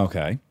day.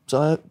 Okay.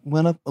 So I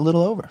went up a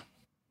little over.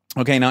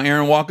 Okay, now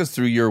Aaron, walk us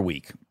through your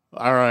week.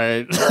 All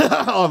right.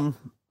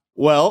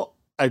 Well,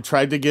 I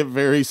tried to get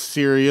very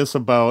serious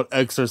about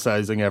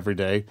exercising every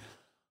day.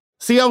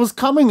 See, I was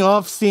coming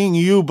off seeing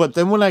you, but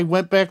then when I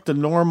went back to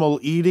normal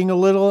eating a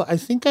little, I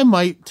think I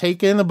might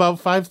take in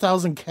about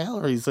 5,000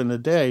 calories in a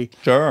day.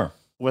 Sure.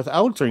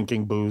 Without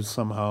drinking booze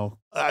somehow.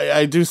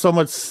 I do so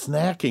much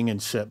snacking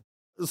and shit.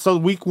 So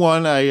week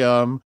 1,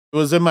 it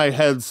was in my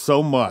head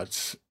so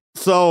much.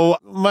 So,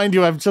 mind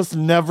you, I've just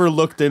never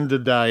looked into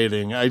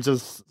dieting. I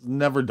just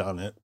never done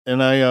it.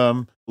 And I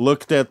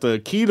looked at the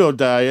keto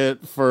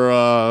diet for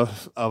a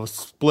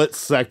split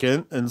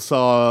second and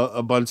saw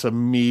a bunch of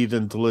meat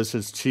and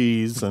delicious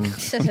cheese. And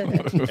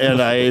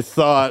and I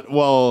thought,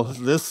 well,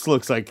 this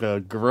looks like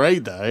a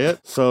great diet.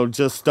 So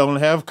just don't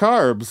have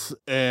carbs.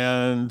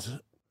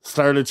 And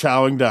started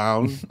chowing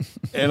down.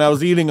 And I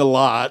was eating a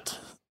lot.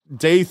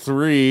 Day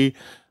 3,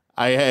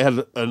 I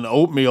had an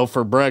oatmeal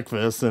for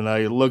breakfast, and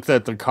I looked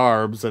at the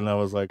carbs, and I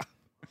was like,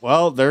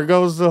 well, there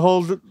goes the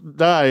whole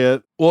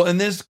diet. Well,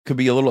 and this could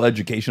be a little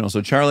educational.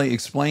 So, Charlie,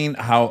 explain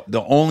how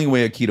the only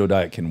way a keto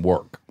diet can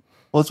work.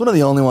 Well, it's one of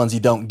the only ones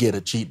you don't get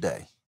a cheat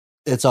day.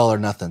 It's all or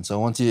nothing. So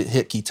once you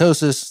hit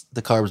ketosis,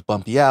 the carbs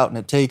bump you out, and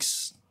it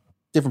takes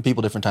different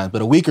people different times,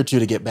 but a week or 2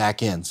 to get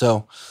back in.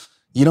 So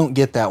you don't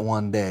get that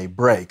one day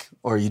break,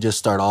 or you just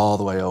start all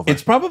the way over.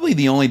 It's probably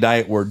the only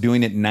diet where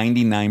doing it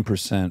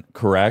 99%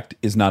 correct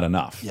is not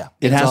enough. Yeah.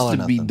 It It's has all or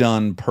to be nothing.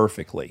 done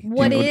perfectly.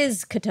 What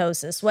is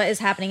ketosis? What is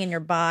happening in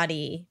your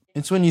body?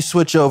 It's when you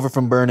switch over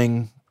from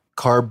burning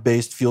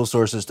carb-based fuel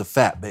sources to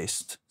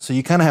fat-based. So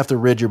you kind of have to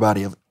rid your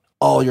body of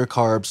all your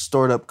carbs,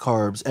 stored up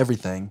carbs,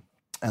 everything.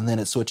 And then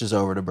it switches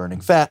over to burning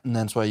fat, and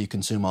that's why you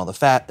consume all the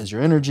fat as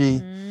your energy.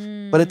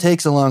 But it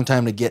takes a long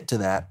time to get to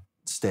that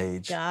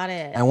stage. Got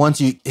it. And once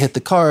you hit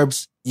the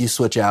carbs, you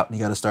switch out and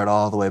you got to start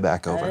all the way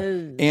back over.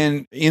 Oh.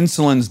 And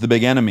insulin's the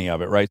big enemy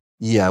of it, right?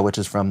 Yeah, which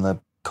is from the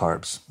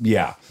carbs.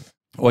 Yeah.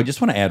 Well, I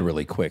just want to add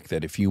really quick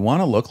that if you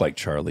want to look like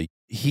Charlie,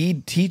 he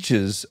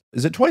teaches,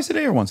 is it twice a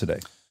day or once a day?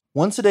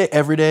 Once a day,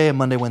 every day, and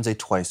Monday, Wednesday,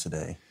 twice a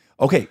day.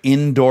 Okay,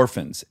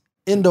 endorphins.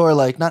 Indoor,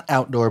 like not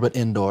outdoor, but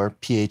indoor,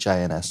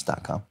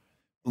 PHINS.com.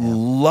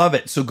 Love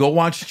it. So go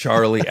watch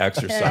Charlie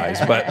exercise.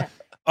 But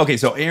okay,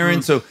 so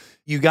Aaron, so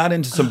you got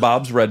into some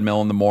Bob's Red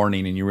Mill in the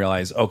morning and you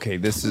realize, okay,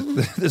 this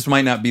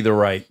might not be the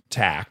right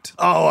tact.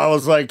 Oh, I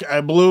was like, I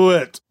blew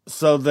it.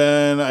 So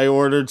then I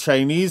ordered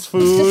Chinese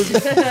food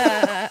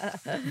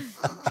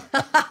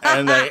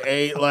and I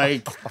ate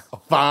like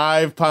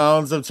 5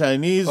 pounds of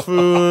Chinese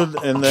food.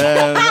 And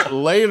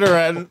then later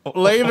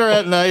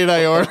at night,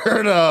 I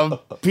ordered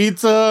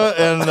pizza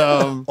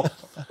and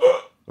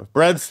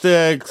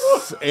breadsticks,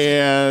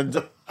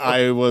 and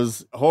I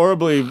was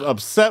horribly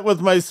upset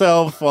with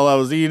myself while I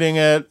was eating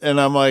it,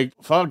 and I'm like,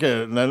 fuck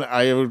it. And then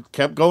I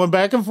kept going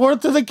back and forth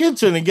to the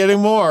kitchen and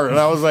getting more, and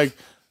I was like,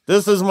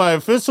 this is my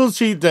official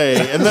cheat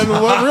day. And then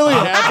what really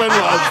happened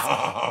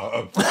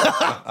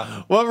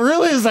was, what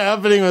really is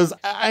happening was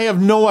I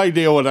have no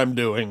idea what I'm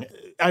doing.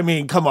 I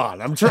mean, come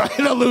on. I'm trying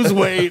to lose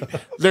weight.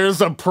 There's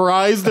a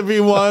prize to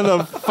be won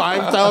of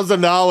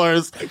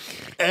 $5,000,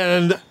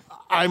 and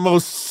I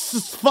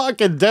most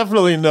fucking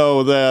definitely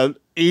know that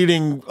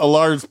eating a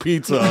large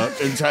pizza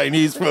and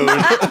Chinese food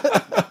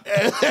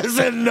is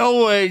in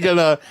no way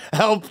gonna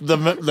help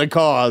the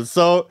cause.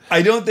 So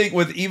I don't think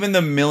with even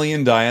the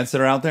million diets that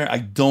are out there, I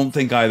don't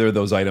think either of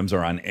those items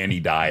are on any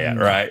diet,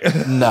 right?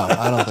 No,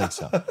 I don't think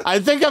so. I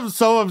think I'm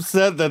so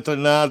upset that they're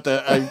not.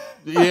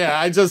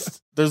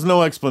 There's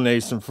no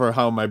explanation for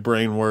how my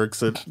brain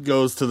works. It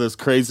goes to this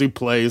crazy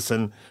place,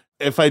 and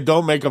if I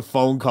don't make a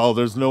phone call,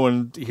 there's no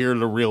one here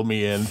to reel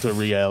me into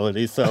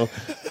reality. So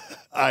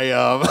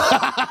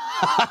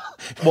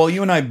Well,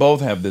 you and I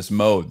both have this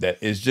mode that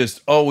is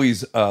just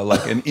always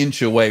like an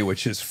inch away,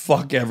 which is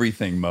fuck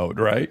everything mode,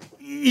 right?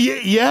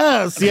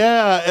 Yes,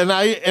 yeah. And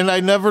I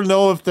never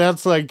know if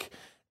that's like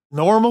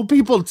normal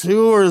people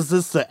too, or is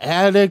this the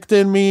addict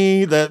in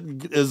me that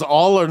is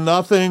all or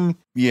nothing?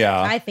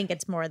 Yeah. I think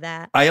it's more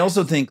that. I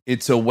also think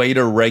it's a way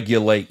to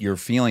regulate your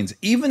feelings.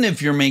 Even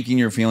if you're making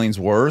your feelings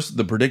worse,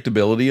 the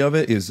predictability of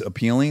it is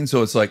appealing.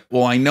 So it's like,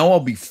 well, I know I'll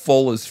be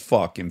full as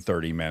fuck in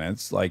 30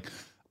 minutes. Like,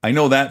 I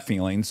know that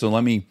feeling. So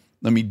let me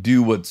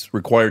do what's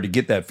required to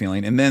get that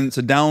feeling. And then it's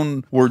a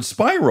downward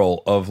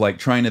spiral of like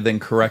trying to then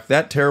correct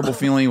that terrible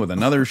feeling with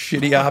another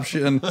shitty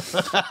option.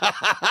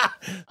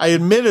 I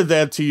admitted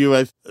that to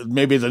you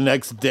maybe the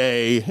next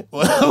day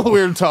when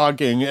we were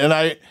talking,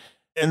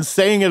 and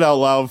saying it out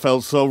loud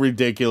felt so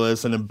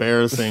ridiculous and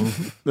embarrassing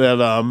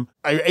that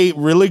I ate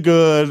really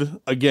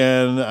good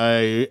again.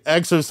 I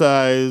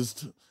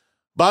exercised.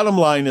 Bottom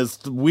line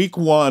is, week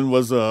 1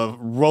 was a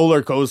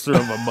roller coaster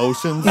of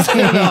emotions, and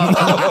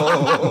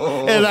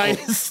I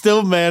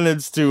still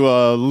managed to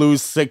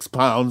lose 6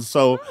 pounds.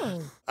 So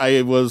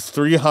I was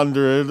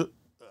 300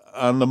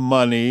 on the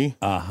money.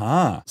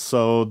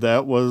 So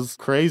that was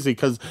crazy,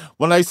 because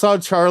when I saw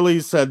Charlie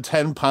said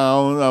 10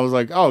 pounds, I was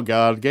like, oh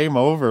God, game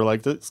over.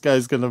 Like, this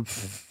guy's going to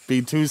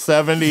be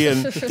 270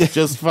 and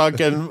just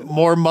fucking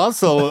more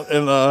muscle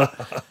in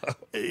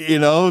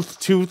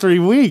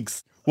 2-3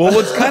 weeks. Well,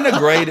 what's kind of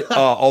great,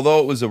 although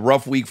it was a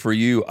rough week for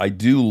you, I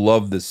do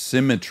love the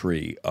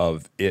symmetry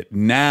of it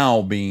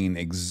now being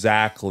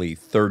exactly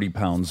 30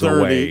 pounds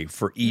away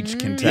for each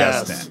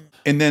contestant. Yes.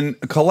 And then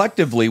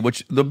collectively,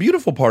 which the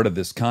beautiful part of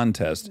this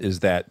contest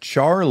is that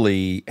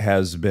Charlie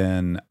has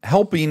been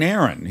helping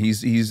Aaron.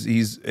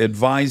 He's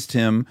advised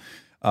him.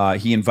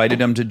 He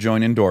invited him to join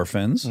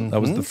Endorphins.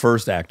 That was the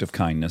first act of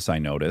kindness I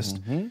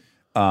noticed.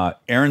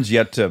 Aaron's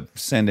yet to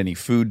send any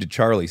food to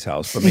Charlie's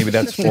house, but maybe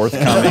that's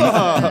forthcoming.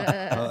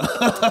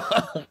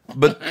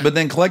 But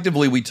then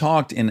collectively we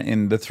talked,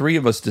 and the three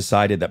of us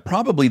decided that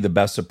probably the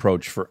best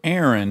approach for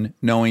Aaron,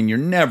 knowing you're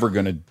never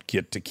going to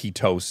get to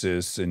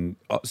ketosis and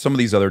some of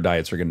these other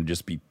diets are going to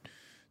just be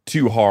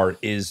too hard,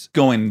 is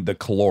going the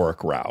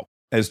caloric route.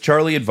 As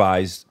Charlie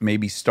advised,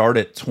 maybe start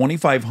at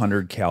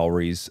 2,500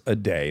 calories a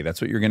day.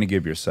 That's what you're going to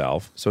give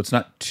yourself. So it's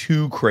not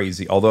too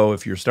crazy. Although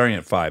if you're starting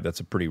at 5, that's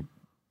a pretty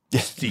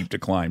steep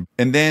decline.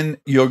 And then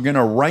you're going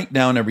to write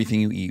down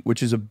everything you eat,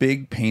 which is a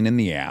big pain in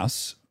the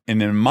ass.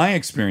 And in my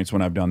experience,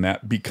 when I've done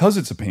that, because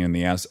it's a pain in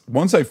the ass,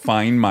 once I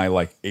find my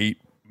like 8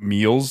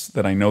 meals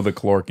that I know the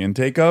caloric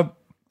intake of,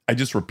 I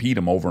just repeat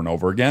them over and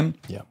over again.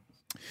 Yeah.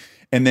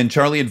 And then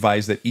Charlie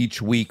advised that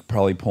each week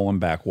probably pulling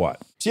back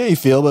what? See how you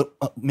feel, but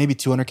maybe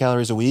 200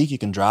 calories a week you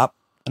can drop.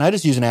 And I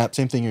just use an app,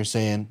 same thing you're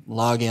saying,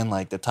 log in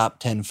like the top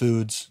 10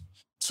 foods,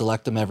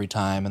 select them every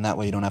time, and that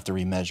way you don't have to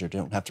remeasure,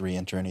 don't have to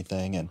re-enter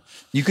anything. And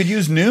you could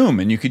use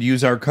Noom, and you could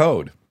use our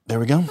code. there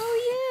we go.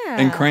 Oh, yeah.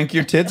 Yeah. and crank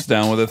your tits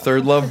down with a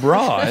Third Love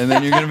bra, and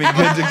then you're going to be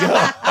good to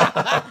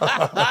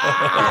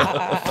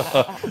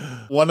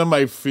go. One of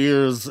my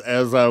fears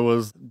as I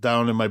was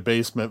down in my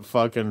basement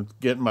fucking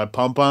getting my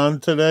pump on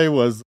today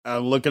was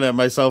I'm looking at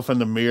myself in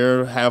the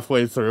mirror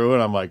halfway through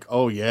and I'm like,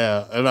 oh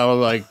yeah. And I was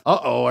like,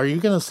 uh-oh, are you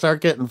going to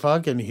start getting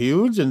fucking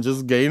huge and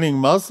just gaining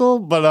muscle?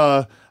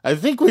 But I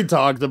think we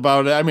talked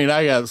about it. I mean,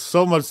 I got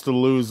so much to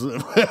lose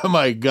in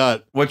my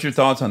gut. What's your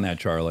thoughts on that,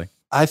 Charlie?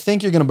 I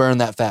think you're going to burn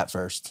that fat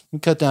first. You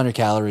cut down your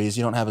calories.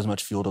 You don't have as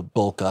much fuel to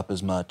bulk up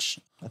as much.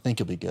 I think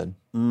you'll be good.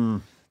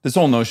 This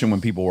whole notion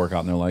when people work out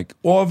and they're like,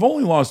 well, I've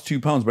only lost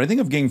 2 pounds, but I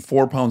think I've gained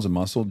 4 pounds of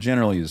muscle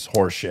generally is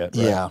horse shit.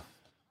 Right? Yeah.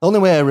 The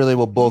only way I really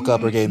will bulk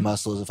up or gain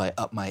muscle is if I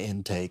up my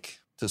intake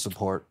to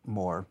support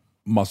more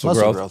Muscle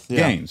growth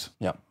yeah. gains.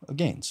 Yeah,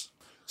 gains.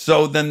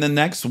 So then the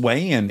next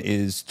weigh-in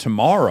is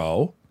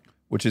tomorrow,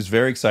 which is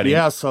very exciting.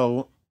 Yeah,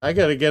 so I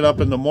got to get up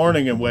in the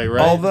morning and weigh,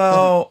 right?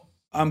 Although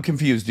I'm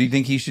confused. Do you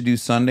think he should do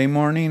Sunday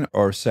morning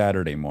or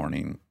Saturday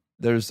morning?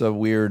 There's a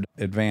weird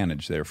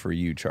advantage there for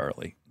you,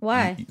 Charlie.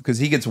 Why? Because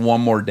he gets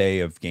one more day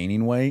of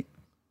gaining weight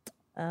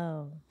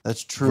Oh.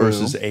 That's true.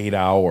 versus 8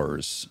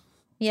 hours.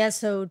 Yeah,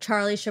 so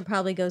Charlie should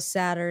probably go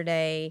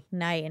Saturday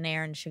night and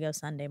Aaron should go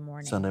Sunday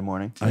morning. Sunday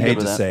morning. I I'm hate good to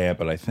with that. say it,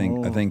 but I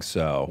think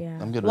so. Yeah.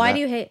 I'm good with Why that.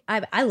 do you hate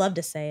I love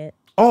to say it.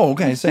 Oh,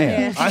 okay, say it.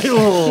 Yeah. I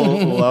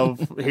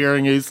love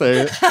hearing you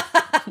say it.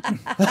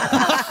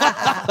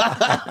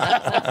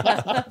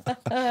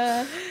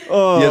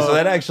 Yeah, so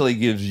that actually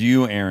gives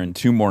you, Aaron,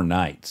 2 more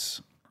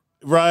nights.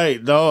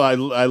 Right. No, I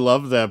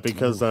love that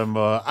because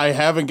I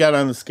haven't got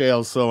on the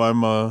scale, so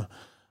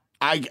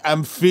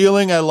I'm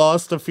feeling I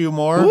lost a few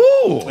more.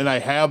 Ooh. And I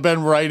have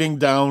been writing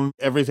down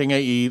everything I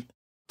eat.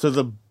 To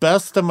the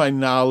best of my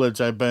knowledge,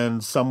 I've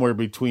been somewhere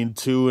between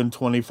 2 and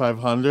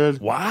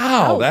 2,500.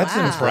 Wow, Oh, that's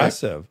wow.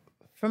 impressive.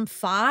 From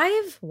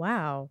 5?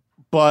 Wow.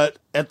 But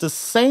at the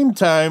same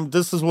time,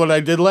 this is what I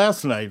did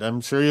last night. I'm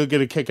sure you'll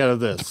get a kick out of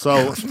this.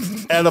 So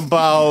at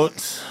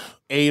about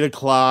 8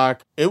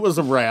 o'clock, it was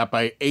a wrap.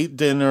 I ate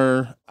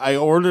dinner. I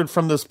ordered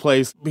from this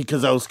place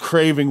because I was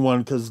craving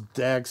one because,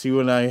 Dax,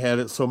 you and I had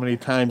it so many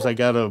times. I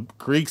got a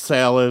Greek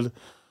salad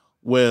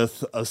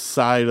with a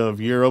side of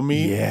gyro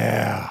meat.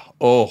 Yeah.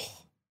 Oh.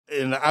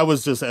 And I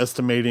was just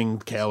estimating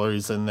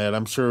calories in that.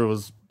 I'm sure it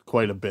was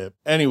quite a bit.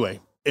 Anyway,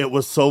 it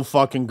was so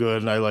fucking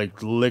good. And I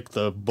like licked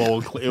the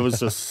bowl. It was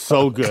just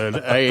so good.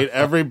 I ate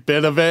every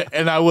bit of it.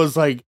 And I was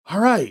like, all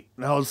right,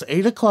 now it's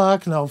 8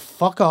 o'clock. Now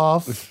fuck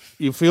off.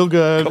 You feel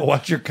good. Go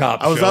watch your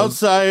cop I was shows.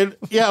 outside.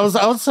 Yeah, I was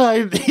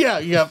outside.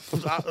 Yeah,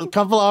 a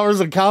couple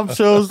hours of cop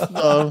shows,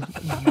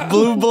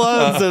 Blue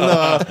Bloods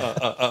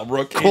and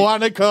Rookie.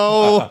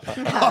 Quantico.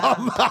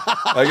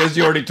 I guess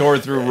you already tore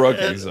through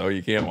Rookie, so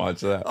you can't watch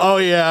that. Oh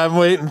yeah, I'm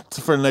waiting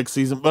for next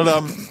season.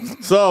 But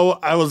so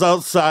I was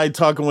outside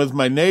talking with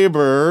my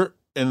neighbor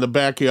in the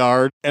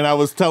backyard, and I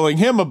was telling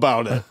him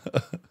about it.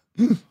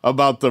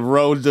 About the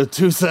road to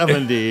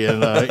 270,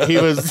 and he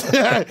was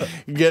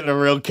getting a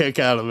real kick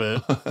out of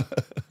it.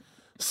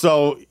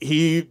 So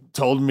he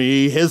told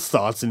me his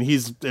thoughts, and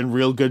he's in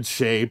real good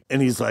shape.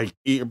 And he's like,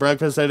 eat your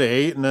breakfast at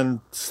 8 and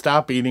then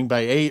stop eating by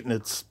 8. And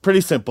it's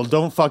pretty simple.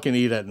 Don't fucking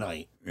eat at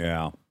night.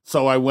 Yeah.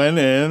 So I went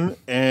in,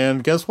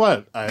 and guess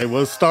what? I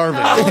was starving.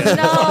 Oh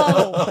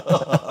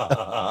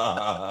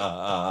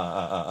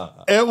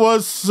no. It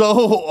was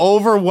so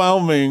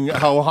overwhelming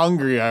how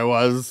hungry I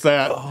was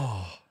that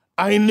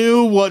I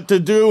knew what to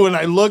do. And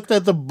I looked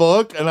at the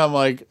book, and I'm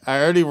like,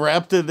 I already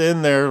wrapped it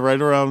in there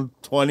right around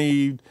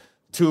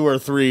 22 or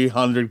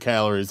 300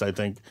 calories, I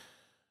think.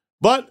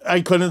 But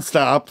I couldn't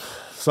stop.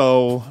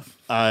 So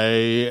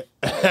I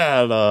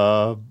had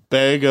a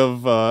bag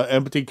of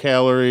empty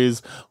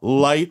calories,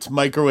 light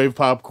microwave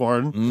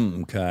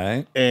popcorn,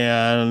 Okay.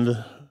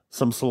 and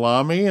some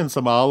salami and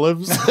some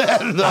olives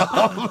and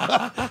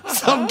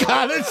some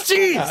cottage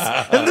cheese.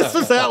 And this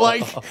was at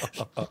like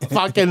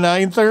fucking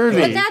 9:30.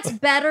 But that's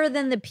better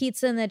than the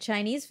pizza and the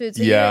Chinese food.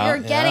 So Yeah.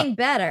 you're getting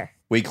better.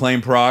 We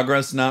claim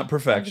progress, not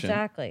perfection.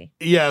 Exactly.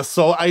 Yeah,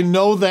 so I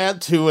know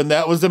that too, and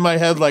that was in my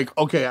head like,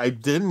 okay, I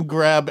didn't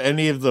grab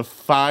any of the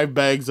 5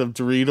 bags of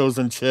Doritos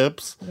and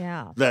chips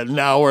Yeah. that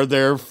now are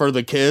there for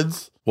the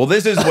kids. Well,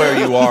 this is where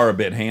you are a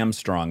bit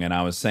hamstrung, and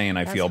I was saying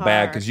I That's feel bad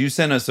hard. because you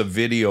sent us a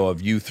video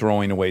of you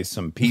throwing away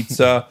some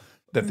pizza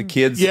that the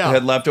kids Yeah.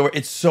 had left over.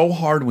 It's so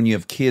hard when you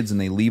have kids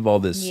and they leave all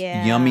this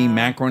Yeah. yummy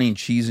macaroni and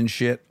cheese and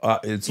shit.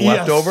 It's Yes.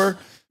 left over.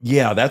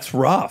 Yeah, that's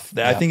rough.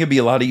 I think it'd be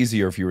a lot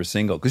easier if you were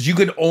single because you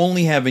could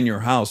only have in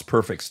your house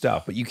perfect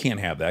stuff, but you can't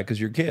have that because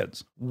you're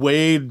kids.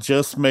 Wade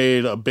just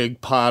made a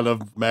big pot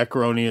of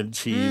macaroni and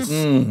cheese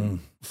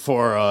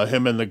for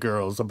him and the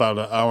girls about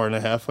an hour and a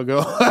half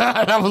ago.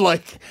 And I was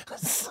like,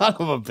 son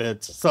of a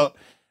bitch. So,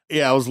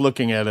 yeah, I was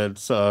looking at it.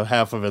 So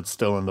half of it's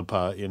still in the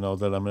pot, that I'm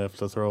going to have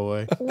to throw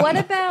away. What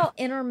about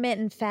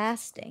intermittent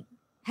fasting?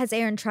 Has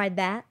Aaron tried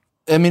that?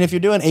 I mean, if you're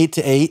doing 8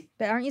 to 8,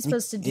 But aren't you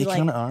supposed to do you like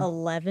kinda are.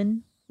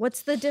 11?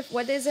 What's the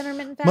what is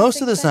intermittent fasting? most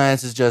of the say?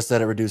 science is just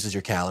that it reduces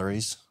your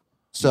calories.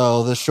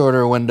 So the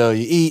shorter window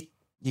you eat,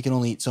 You can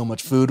only eat so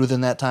much food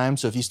within that time.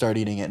 So if you start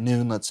eating at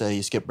noon, let's say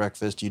you skip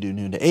breakfast, you do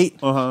noon to 8.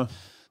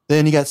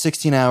 Then you got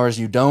 16 hours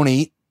you don't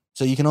eat.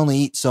 So you can only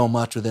eat so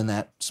much within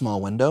that small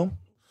window.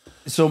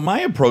 So my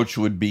approach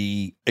would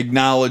be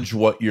acknowledge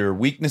what your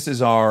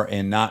weaknesses are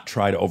and not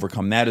try to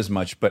overcome that as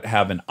much, but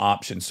have an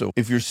option. So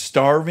if you're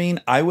starving,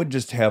 I would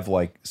just have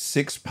like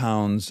 6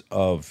 pounds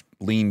of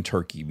lean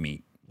turkey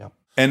meat. Yep.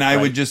 And I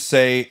would just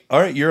say, all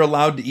right, you're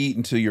allowed to eat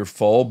until you're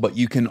full, but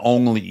you can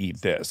only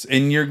eat this.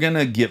 And you're going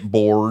to get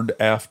bored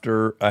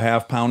after a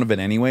half pound of it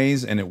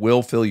anyways, and it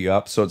will fill you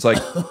up. So it's like,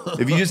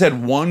 if you just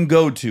had one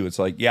go-to, it's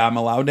like, yeah, I'm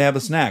allowed to have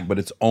a snack, but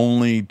it's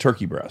only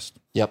turkey breast.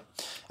 Yep.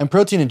 And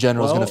protein in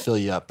general is going to fill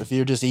you up. If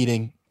you're just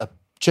eating a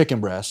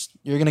chicken breast,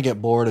 you're going to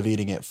get bored of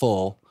eating it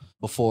full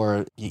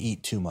before you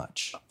eat too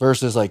much.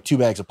 Versus like 2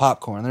 bags of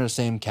popcorn. They're the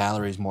same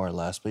calories more or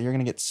less, but you're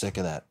going to get sick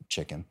of that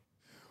chicken.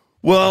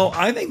 Well,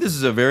 I think this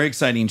is a very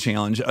exciting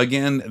challenge.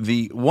 Again,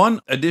 the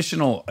one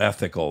additional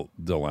ethical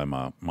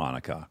dilemma,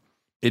 Monica,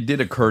 it did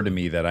occur to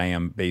me that I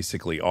am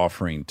basically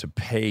offering to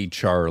pay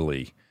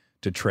Charlie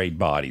to trade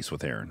bodies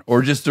with Aaron,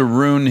 or just to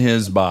ruin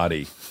his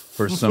body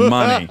for some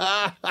money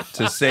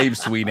to save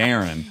sweet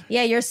Aaron.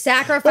 Yeah, you're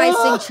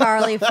sacrificing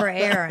Charlie for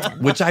Aaron.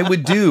 Which I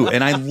would do,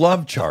 and I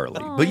love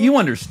Charlie. But you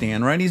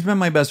understand, right? He's been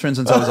my best friend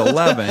since I was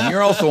 11.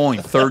 You're also only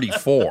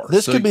 34.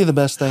 This could be the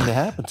best thing to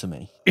happen to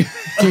me.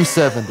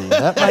 270.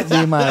 That might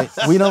be my,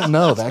 we don't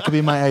know. That could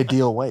be my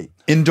ideal weight.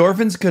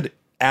 Endorphins could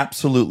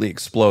absolutely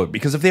explode,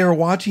 because if they were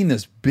watching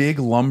this big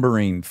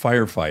lumbering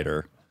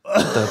firefighter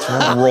That's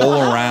right. roll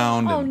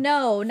around. Oh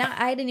no,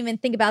 I didn't even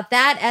think about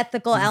that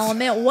ethical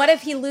element. What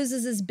if he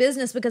loses his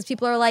business because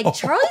people are like,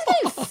 Charlie's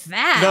getting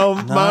fat? No,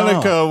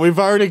 Monica, we've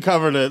already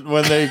covered it.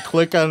 When they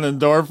click on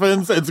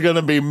endorphins, it's going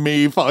to be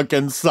me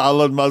fucking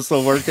solid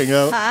muscle working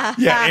out.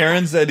 Yeah,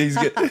 Aaron said he's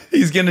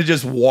going to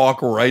just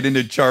walk right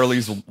into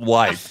Charlie's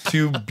life.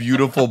 2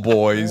 beautiful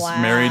boys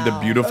married to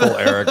beautiful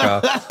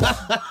Erica.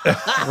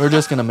 We're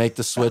just going to make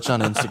the switch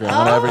on Instagram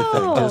on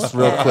everything. Just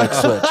real quick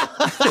switch.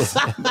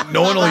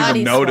 No one will Body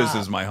even notice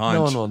swap. is my hunch.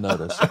 No one will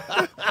notice.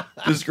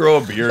 Just grow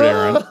a beard,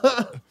 Aaron.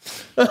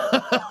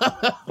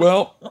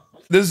 Well,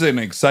 this is an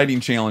exciting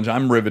challenge.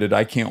 I'm riveted.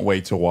 I can't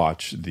wait to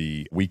watch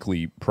the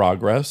weekly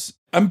progress.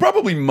 I'm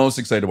probably most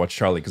excited to watch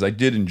Charlie, because I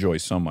did enjoy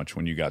so much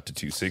when you got to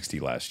 260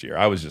 last year.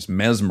 I was just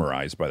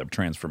mesmerized by the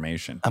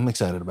transformation. I'm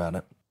excited about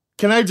it.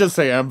 Can I just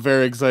say I'm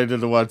very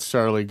excited to watch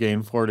Charlie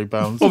gain 40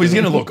 pounds? Oh, he's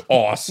going to look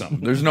awesome.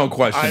 There's no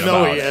question I about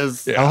know it. he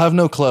is. Yeah. I'll have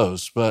no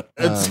clothes, but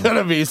It's going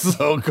to be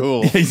so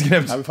cool. He's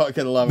going to I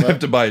fucking love have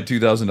it. to buy a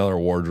 $2,000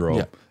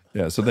 wardrobe.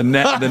 Yeah, so the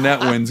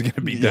net win's going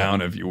to be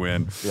down if you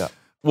win. yeah.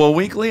 Well,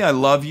 Weakley, I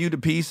love you to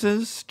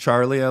pieces.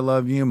 Charlie, I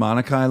love you.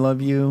 Monica, I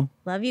love you.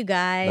 Love you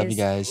guys. Love you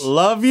guys.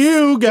 Love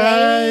you Stay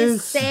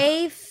guys.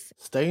 safe.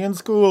 Stay in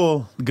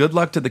school. Good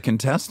luck to the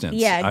contestants.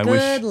 Yeah,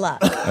 good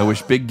luck. I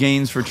wish big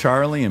gains for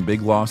Charlie and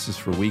big losses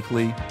for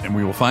Weakley, and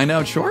we will find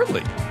out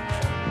shortly.